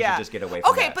thing, so we should just get away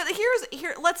from that. Okay, but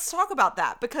let's talk about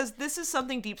that, because this is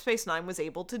something Deep Space Nine was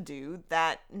able to do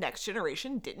that Next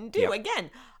Generation didn't do. Yep. Again,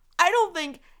 I don't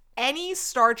think any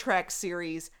Star Trek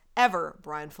series ever,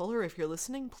 Brian Fuller, if you're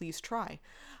listening, please try.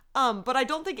 But I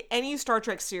don't think any Star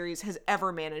Trek series has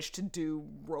ever managed to do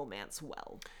romance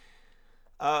well.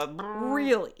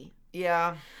 Really.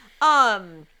 Yeah.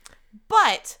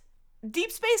 But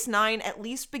Deep Space Nine at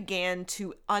least began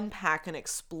to unpack and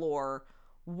explore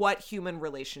what human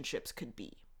relationships could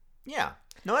be. Yeah.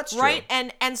 No, that's right? true.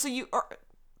 And so you are,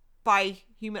 by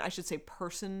human, I should say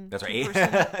person. That's to right.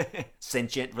 person,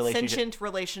 Sentient relationship. sentient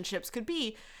relationships could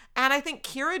be. And I think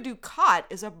Kira Dukat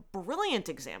is a brilliant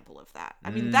example of that.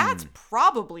 I mean, that's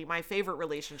probably my favorite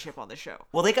relationship on the show.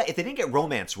 Well, if they didn't get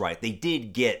romance right, they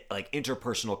did get like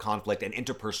interpersonal conflict and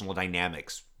interpersonal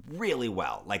dynamics really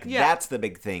well. Like that's the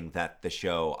big thing that the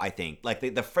show, I think, like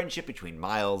the friendship between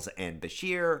Miles and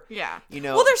Bashir. Yeah. You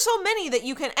know. Well, there's so many that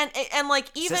you can, and like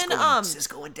even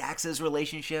Cisco and Dax's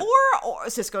relationship. or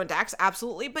Cisco and Dax,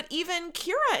 absolutely, but even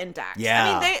Kira and Dax.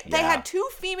 Yeah, I mean, they had two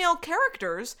female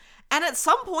characters, and at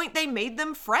some point they made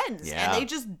them friends, and they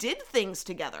just did things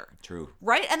together. True.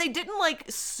 Right? And they didn't like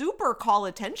super call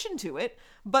attention to it,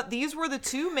 but these were the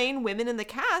two main women in the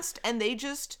cast, and they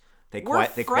just They were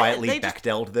quietly they just-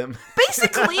 Bechdelled them.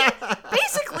 basically, and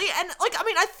like I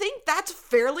mean, I think that's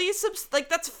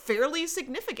fairly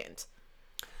significant.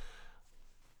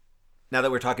 Now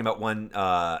that we're talking about one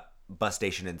bus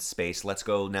station in space, let's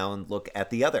go now and look at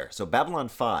the other. So Babylon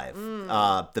 5.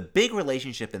 The big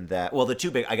relationship in that, well, the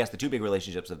two big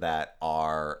relationships of that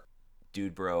are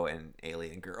Dude Bro and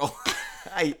Alien Girl.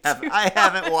 I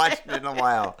haven't watched it in a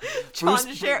while.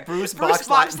 Bruce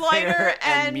Boxleitner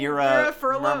and Mira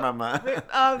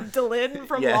Furlow. Delin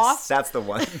from yes, Lost. that's the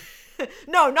one.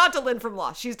 No, not Delin from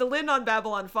Lost. She's Delin on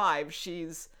Babylon 5.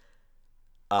 She's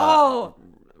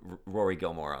Rory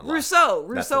Gilmore on Lost.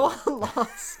 Rousseau on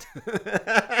Lost.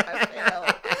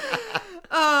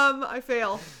 I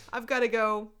fail. I've got to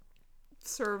go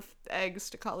serve eggs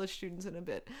to college students in a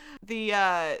bit.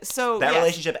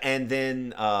 Relationship, and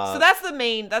then so that's the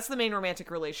main romantic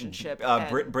relationship.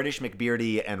 British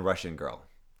McBeardy and Russian girl.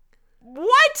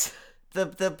 What?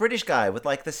 The British guy with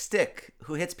like the stick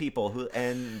who hits people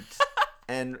and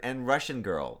Russian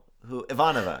girl who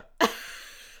Ivanova.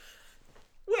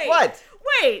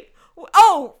 Wait.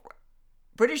 Oh,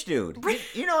 British dude.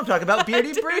 You know what I'm talking about.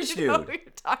 Beardy British I know dude. what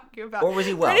you're talking about. Or was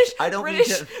he Welsh?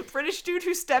 British dude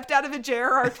who stepped out of a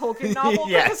J.R.R. Tolkien novel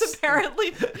Yes. because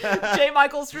apparently J.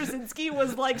 Michael Straczynski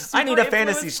was like super I need a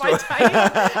fantasy influenced by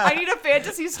I need a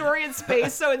fantasy story in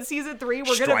space. So in season 3,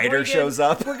 Strider shows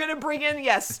up. We're gonna bring in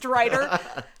Strider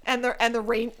and the The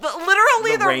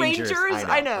Rangers.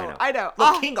 I know.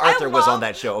 Well, King Arthur was on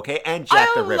that show, okay, and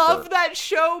Jack the Ripper. I love that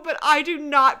show, but I do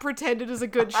not pretend it is a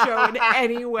good show in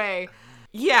any way.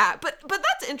 Yeah, but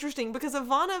that's interesting because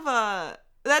Ivanova,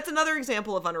 that's another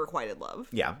example of unrequited love.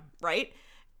 Yeah. Right?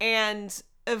 And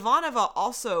Ivanova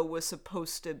also was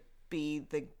supposed to be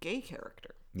the gay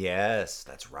character. Yes,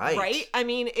 that's right. Right? I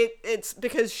mean, it's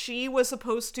because she was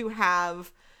supposed to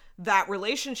have that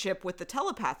relationship with the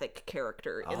telepathic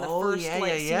character in the first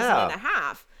season and a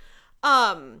half.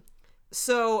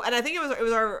 So, and I think it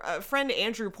was our friend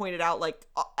Andrew pointed out, like,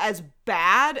 as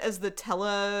bad as the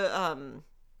telepath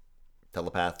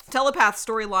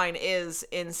storyline is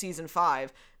in season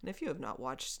 5, and if you have not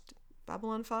watched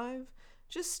Babylon 5,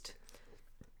 just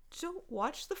don't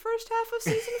watch the first half of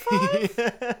season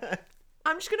 5.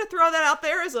 I'm just gonna throw that out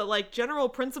there as a like general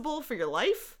principle for your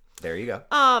life. There you go.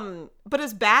 But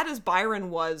as bad as Byron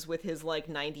was with his like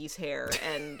 90s hair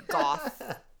and goth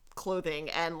clothing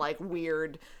and like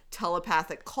weird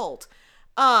telepathic cult,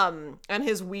 and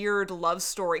his weird love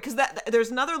story, because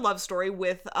there's another love story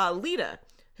with Lita,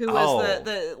 who was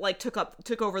the like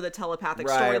took over the telepathic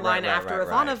storyline after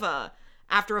Ivanova.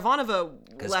 After Ivanova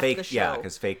left the show. Yeah,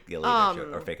 because fake Ivanova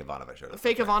showed up.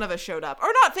 Fake Ivanova showed up. Or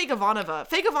not fake Ivanova.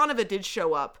 Fake Ivanova did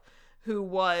show up, who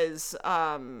was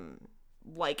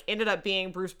like ended up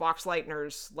being Bruce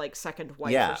Boxleitner's like second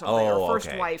wife or something, or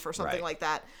first wife or something like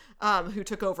that, who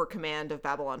took over command of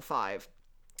Babylon 5.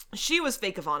 She was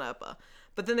fake Ivanova.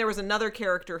 But then there was another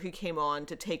character who came on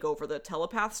to take over the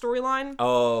telepath storyline.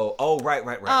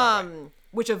 Right.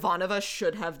 Which Ivanova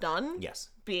should have done. Yes.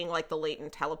 Being like the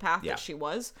latent telepath that she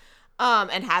was.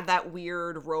 And had that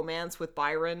weird romance with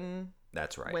Byron.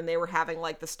 That's right. When they were having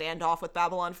like the standoff with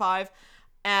Babylon 5.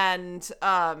 And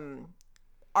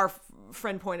our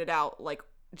friend pointed out, like,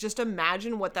 just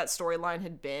imagine what that storyline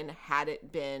had been had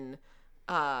it been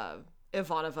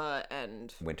Ivanova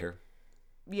and... Winter.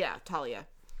 Yeah, Talia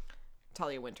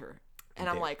Winter. And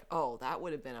I'm like, oh, that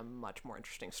would have been a much more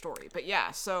interesting story. But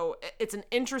yeah, so it's an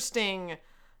interesting,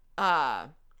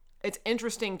 it's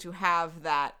interesting to have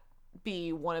that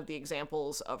be one of the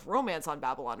examples of romance on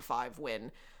Babylon 5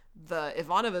 when the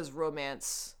Ivanova's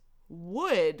romance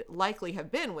would likely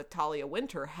have been with Talia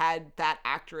Winter had that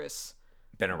actress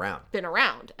been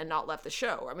around and not left the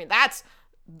show. I mean, that's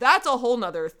a whole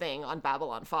nother thing on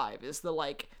Babylon 5 is the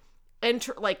like...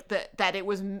 that it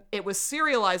was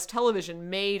serialized television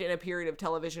made in a period of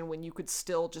television when you could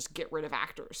still just get rid of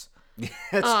actors.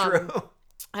 That's true.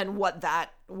 what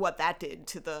that did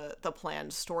to the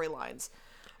planned storylines.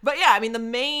 But yeah, I mean,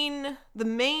 the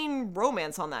main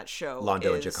romance on that show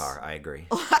Londo is... and Jakar, I agree.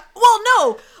 Well,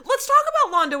 no, let's talk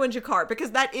about Londo and Jakar,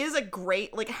 because that is a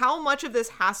great, like, how much of this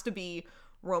has to be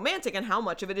romantic and how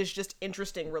much of it is just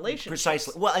interesting relationships.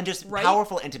 Precisely. Well, and just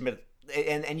powerful, intimate,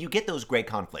 and you get those great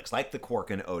conflicts, like the Quark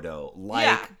and Odo,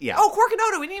 yeah. Oh, Quark and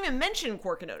Odo, we didn't even mention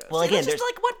Quark and Odo. Well, so again, that's just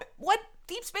like what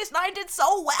Deep Space Nine did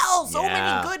so well, so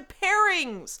many good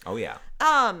pairings. Oh yeah.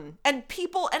 And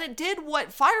it did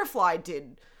what Firefly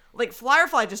did. Like,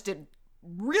 Firefly just did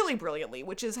really brilliantly,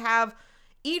 which is have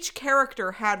each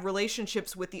character had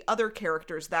relationships with the other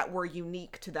characters that were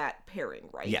unique to that pairing,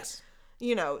 right? Yes.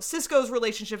 You know, Sisko's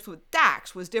relationships with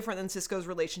Dax was different than Sisko's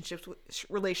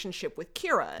relationship with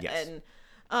Kira. Yes. And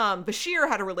Bashir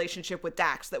had a relationship with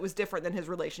Dax that was different than his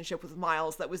relationship with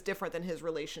Miles, that was different than his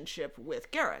relationship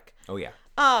with Garrick. Oh yeah.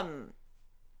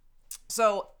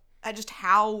 So just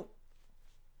how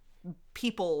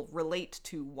people relate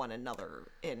to one another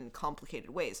in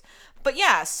complicated ways. But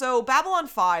yeah, so Babylon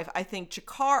 5, I think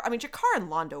Jakar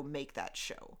and Londo make that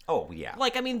show. Oh yeah.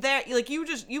 Like, I mean,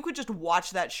 you could just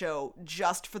watch that show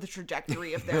just for the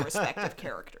trajectory of their respective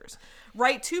characters.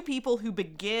 Right? Two people who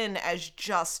begin as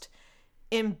just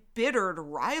embittered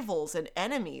rivals and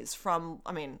enemies from,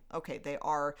 I mean, okay, they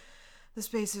are the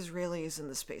space Israelis and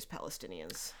the space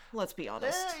Palestinians. Let's be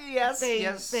honest. Yes.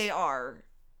 They are.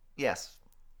 Yes.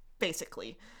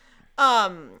 Basically.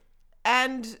 And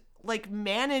like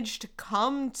managed to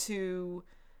come to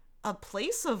a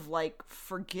place of like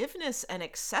forgiveness and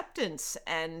acceptance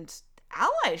and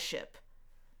allyship.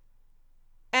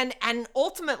 And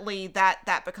ultimately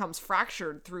that becomes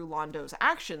fractured through Londo's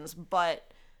actions,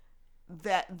 but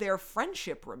that their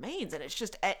friendship remains, and it's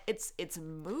just it's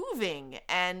moving,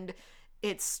 and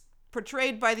it's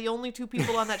portrayed by the only two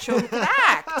people on that show who can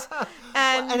act.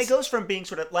 And it goes from being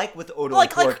sort of like with Odo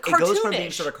like and Quark, it goes from cartoonish.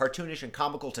 being sort of cartoonish and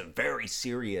comical to very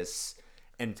serious,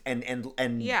 and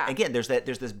yeah. Again, there's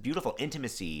this beautiful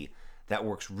intimacy that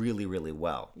works really, really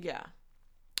well. Yeah.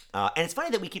 And it's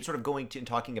funny that we keep sort of going to and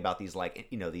talking about these, like,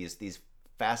 you know, these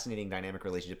fascinating dynamic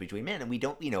relationships between men, and we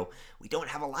don't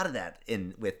have a lot of that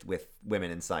with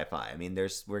women in sci-fi. I mean,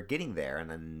 we're getting there,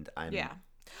 and I'm Yeah.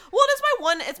 Well,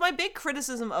 it's my big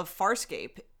criticism of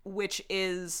Farscape, which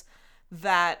is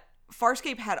that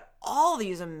Farscape had all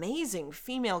these amazing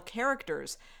female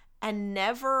characters and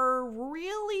never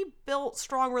really built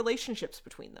strong relationships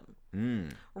between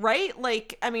them. Right?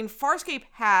 Like, I mean, Farscape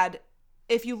had,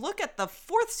 if you look at the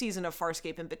 4th season of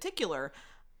Farscape in particular,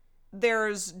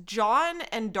 there's John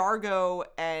and Dargo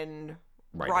and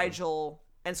Rigel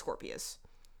and Scorpius.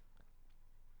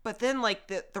 But then, like,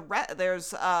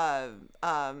 there's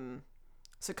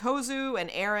Sikozu and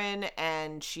Aaron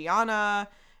and Shiana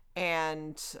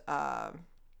and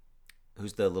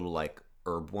who's the little, like,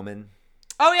 herb woman?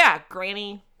 Oh yeah,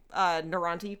 Granny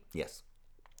Naranti. Yes.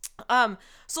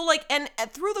 So like, and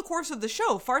through the course of the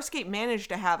show, Farscape managed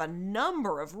to have a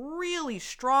number of really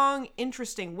strong,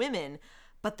 interesting women,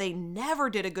 but they never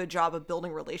did a good job of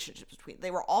building relationships between. They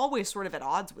were always sort of at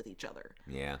odds with each other.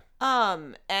 Yeah.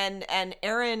 And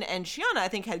Aaron and Shiana, I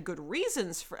think, had good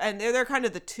reasons for, and they're kind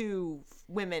of the two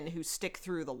women who stick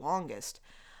through the longest.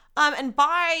 And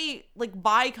by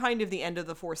kind of the end of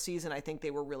the 4th season, I think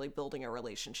they were really building a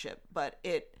relationship. But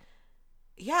it's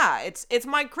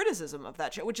my criticism of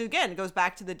that show, which again goes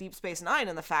back to the Deep Space Nine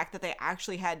and the fact that they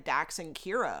actually had Dax and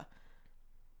Kira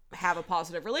have a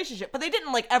positive relationship, but they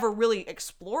didn't like ever really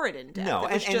explore it in depth. No,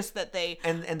 it was just that they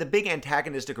and the big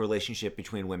antagonistic relationship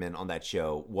between women on that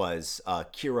show was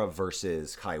Kira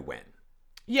versus Kai Wen.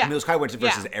 Yeah, I mean, it was Kai Wen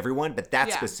versus Yeah. everyone, but that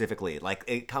Yeah. specifically, like,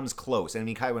 it comes close. And I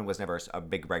mean, Kai Wen was never a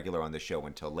big regular on the show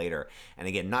until later, and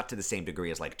again, not to the same degree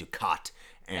as like Dukat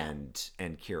and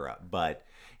Kira, but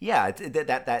yeah,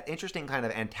 that interesting kind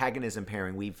of antagonism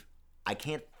pairing. I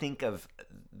can't think of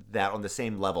that on the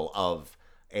same level of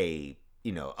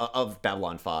of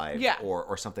Babylon 5 Yeah.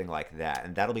 or something like that,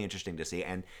 and that'll be interesting to see.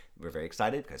 And we're very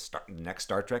excited because next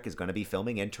Star Trek is going to be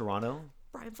filming in Toronto.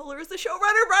 Brian Fuller is the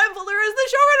showrunner.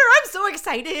 I'm so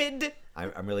excited.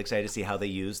 I'm really excited to see how they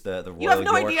use the Royal You have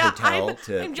no York idea. Hotel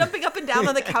I'm jumping up and down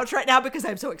on the couch right now because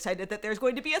I'm so excited that there's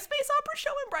going to be a space opera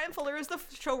show and Brian Fuller is the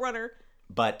showrunner.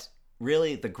 But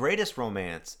really, the greatest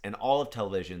romance in all of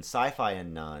television, sci-fi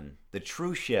and none, the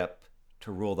true ship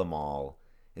to rule them all,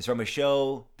 is from a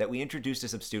show that we introduced to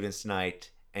some students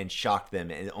tonight and shocked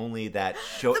them, and only that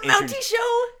show. The Mountie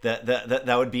Show.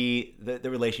 That would be the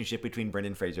relationship between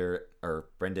Brendan Fraser, or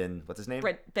Brendan, what's his name?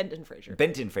 Benton Fraser.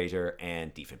 Benton Fraser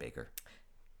and Diefenbaker.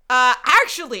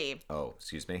 Actually, Oh,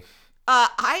 excuse me.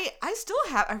 I still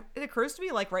have, it occurs to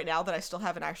me like right now that I still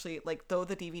haven't actually, like, though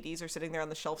the DVDs are sitting there on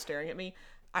the shelf staring at me,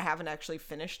 I haven't actually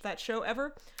finished that show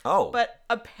ever. Oh. But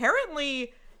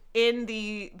apparently in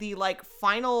the like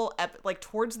final like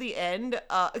towards the end,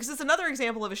 because it's another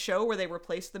example of a show where they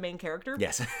replaced the main character.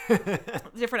 Yes.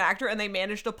 Different actor, and they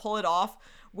managed to pull it off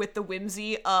with the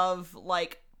whimsy of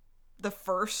like the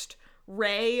first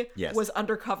Ray was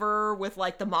undercover with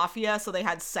like the mafia, so they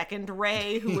had second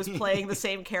Ray who was playing the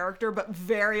same character but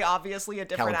very obviously a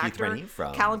different Callum actor. Keith Rennie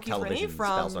from Callum Keith Rennie television's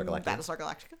from Battlestar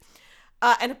Galactica.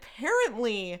 And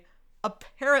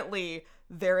apparently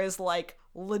there is like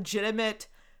legitimate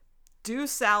due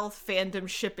south fandom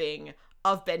shipping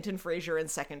of Benton Fraser and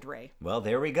second Ray. Well,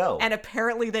 there we go. And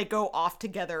apparently they go off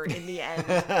together in the end.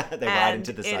 They ride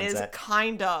into the sunset. It is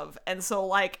kind of. And so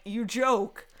like you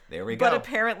joke. There we go. But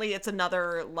apparently it's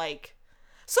another like...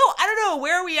 So I don't know,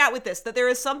 where are we at with this? That there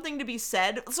is something to be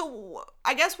said. So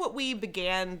I guess what we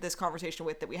began this conversation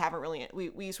with that we haven't really...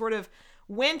 We sort of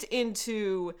went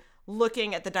into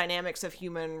looking at the dynamics of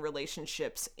human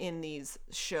relationships in these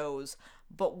shows.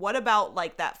 But what about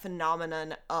like that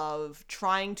phenomenon of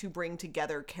trying to bring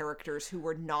together characters who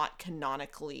were not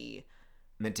canonically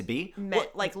meant to be?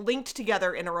 Like linked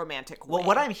together in a romantic way? Well,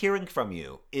 what I'm hearing from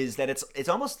you is that it's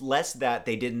almost less that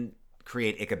they didn't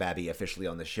create Ickababy officially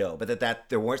on the show, but that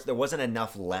there wasn't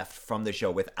enough left from the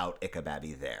show without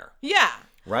Ickababy there. Yeah.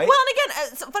 Right? Well, and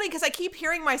again, it's funny because I keep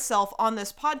hearing myself on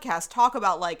this podcast talk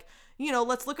about like, you know,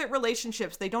 let's look at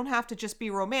relationships. They don't have to just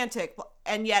be romantic.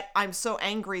 And yet I'm so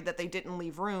angry that they didn't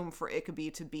leave room for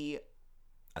Ickaby to be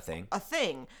a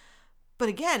thing. But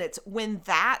again, it's when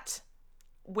that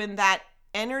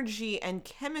energy and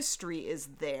chemistry is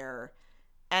there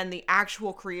and the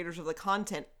actual creators of the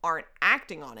content aren't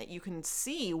acting on it, you can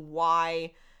see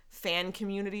why fan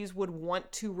communities would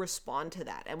want to respond to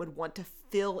that and would want to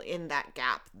fill in that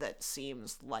gap that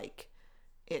seems like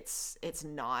it's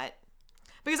not.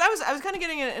 Because I was kind of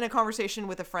getting in a conversation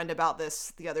with a friend about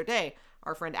this the other day,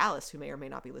 our friend Alice, who may or may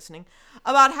not be listening,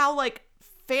 about how like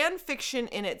fan fiction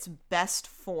in its best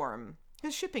form,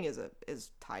 because shipping is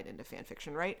tied into fan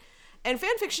fiction, right? And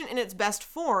fan fiction in its best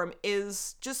form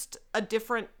is just a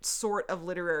different sort of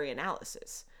literary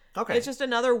analysis. Okay. It's just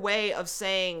another way of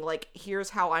saying, like, here's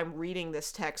how I'm reading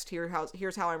this text,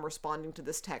 here's how I'm responding to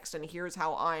this text, and here's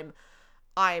how I'm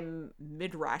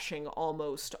midrashing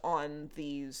almost on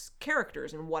these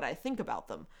characters and what I think about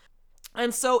them.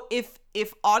 And so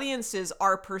if audiences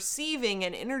are perceiving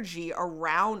an energy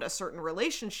around a certain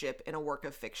relationship in a work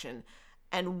of fiction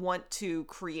and want to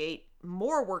create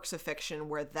more works of fiction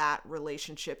where that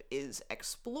relationship is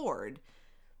explored,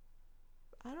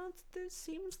 this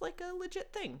seems like a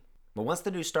legit thing. Well, once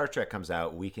the new Star Trek comes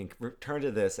out, we can return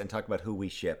to this and talk about who we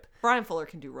ship. Brian Fuller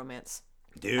can do romance.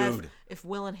 Dude. If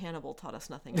Will and Hannibal taught us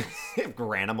nothing else. If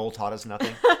Granimal taught us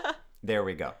nothing. There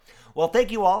we go. Well,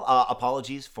 thank you all.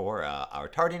 Apologies for our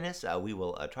tardiness. We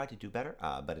will try to do better.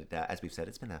 But as we've said,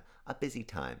 it's been a busy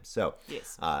time. So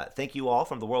yes. Thank you all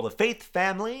from the World of Faith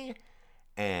family.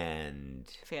 And...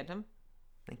 Phantom.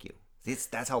 Thank you.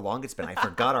 That's how long it's been. I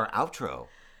forgot our outro.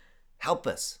 Help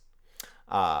us.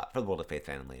 For the World of Faith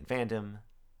family and fandom,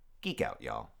 geek out,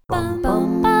 y'all. Bum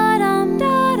bum ba dum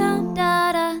da dum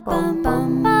da da. Bum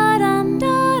bum ba dum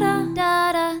da da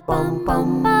da da. Bum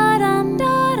bum ba dum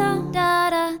da dum da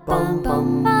da. Bum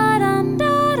bum ba dum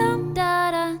da dum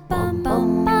da da. Bum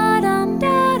bum ba dum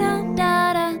da dum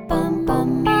da da. Bum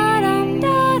bum ba dum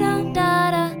da dum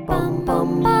da da. Bum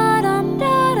bum ba dum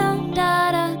da dum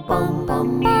da da. Bum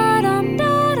bum ba dum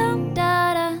da dum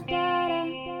da da.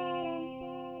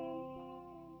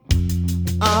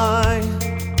 I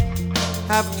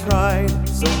have tried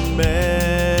so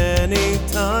many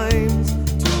times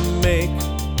to make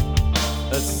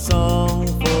a song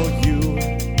for you,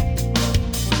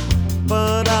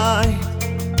 but I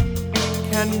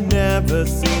can never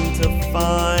seem to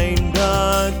find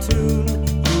a tune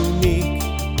unique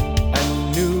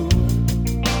and new.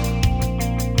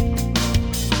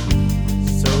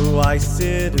 So I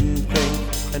sit and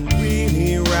think and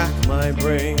really rack my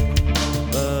brain,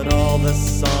 but all the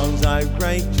songs I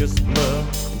write just blur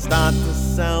and start to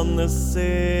sound the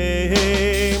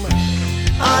same.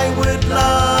 I would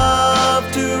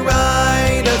love to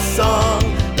write a song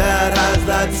that has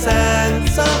that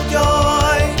sense of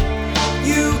joy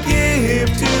you give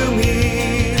to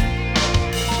me,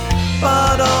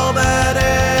 but all that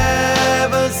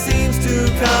ever seems to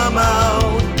come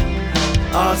out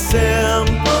are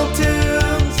simple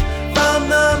tunes from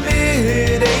the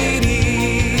mid-'80s.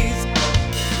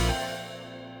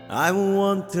 I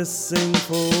want to sing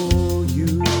for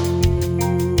you.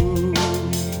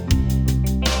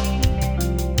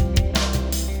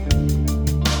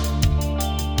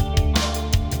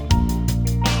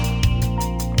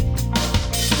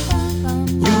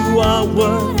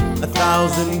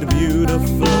 thousand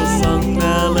beautiful song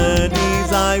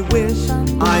melodies I wish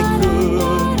I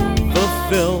could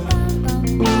fulfill.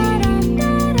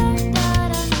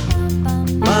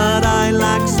 But I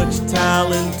lack such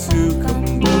talent to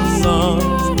compose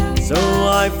songs, so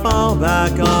I fall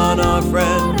back on our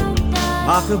friend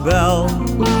Pachelbel.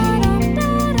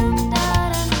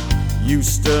 You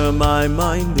stir my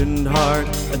mind and heart,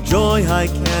 a joy I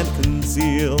can't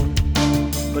conceal.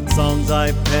 But songs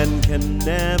I pen can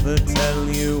never tell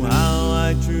you how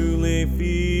I truly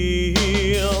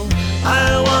feel.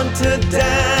 I want to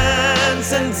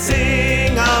dance and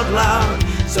sing out loud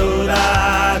so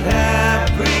that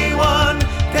everyone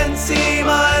can see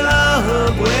my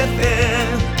love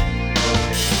within.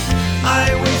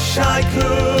 I wish I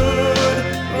could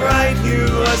write you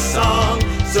a song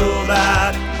so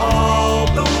that all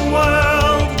the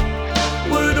world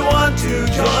would want to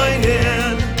join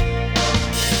in.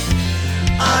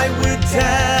 I would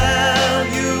tell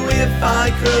you if I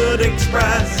could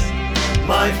express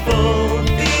my full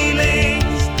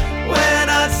feelings when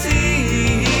I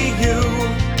see you.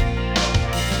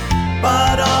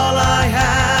 But all I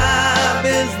have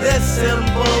is this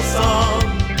simple song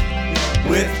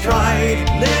with trite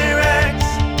lyrics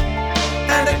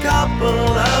and a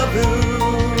couple of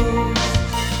oohs.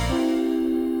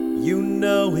 You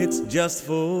know it's just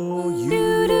for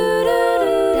you.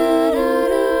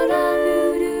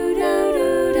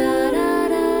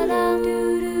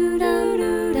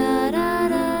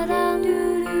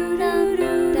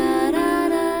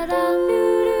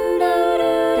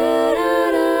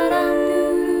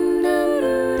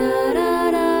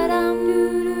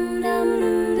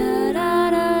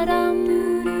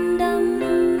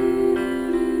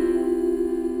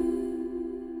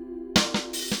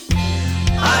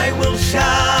 I will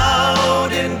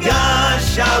shout and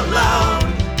gush out loud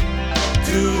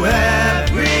to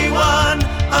everyone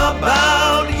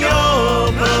about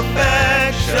your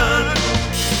perfection.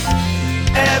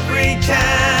 Every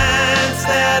chance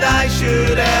that I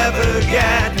should ever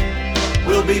get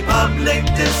will be public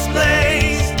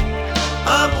displays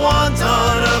of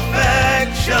wanton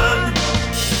affection.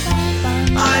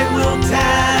 I will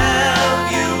tell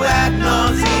you ad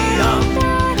nauseum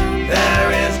there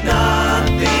is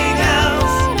nothing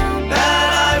else that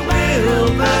I will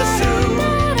pursue.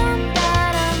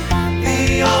 The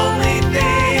only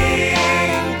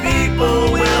thing people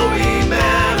will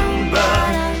remember,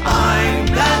 I'm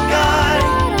that guy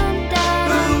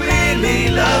who really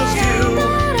loves you.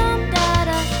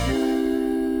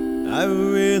 I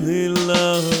really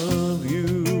love you.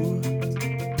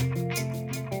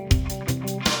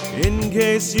 In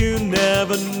case you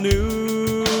never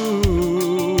knew,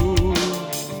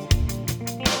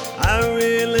 I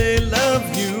really love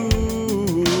you.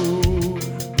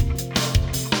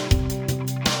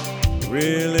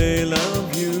 Really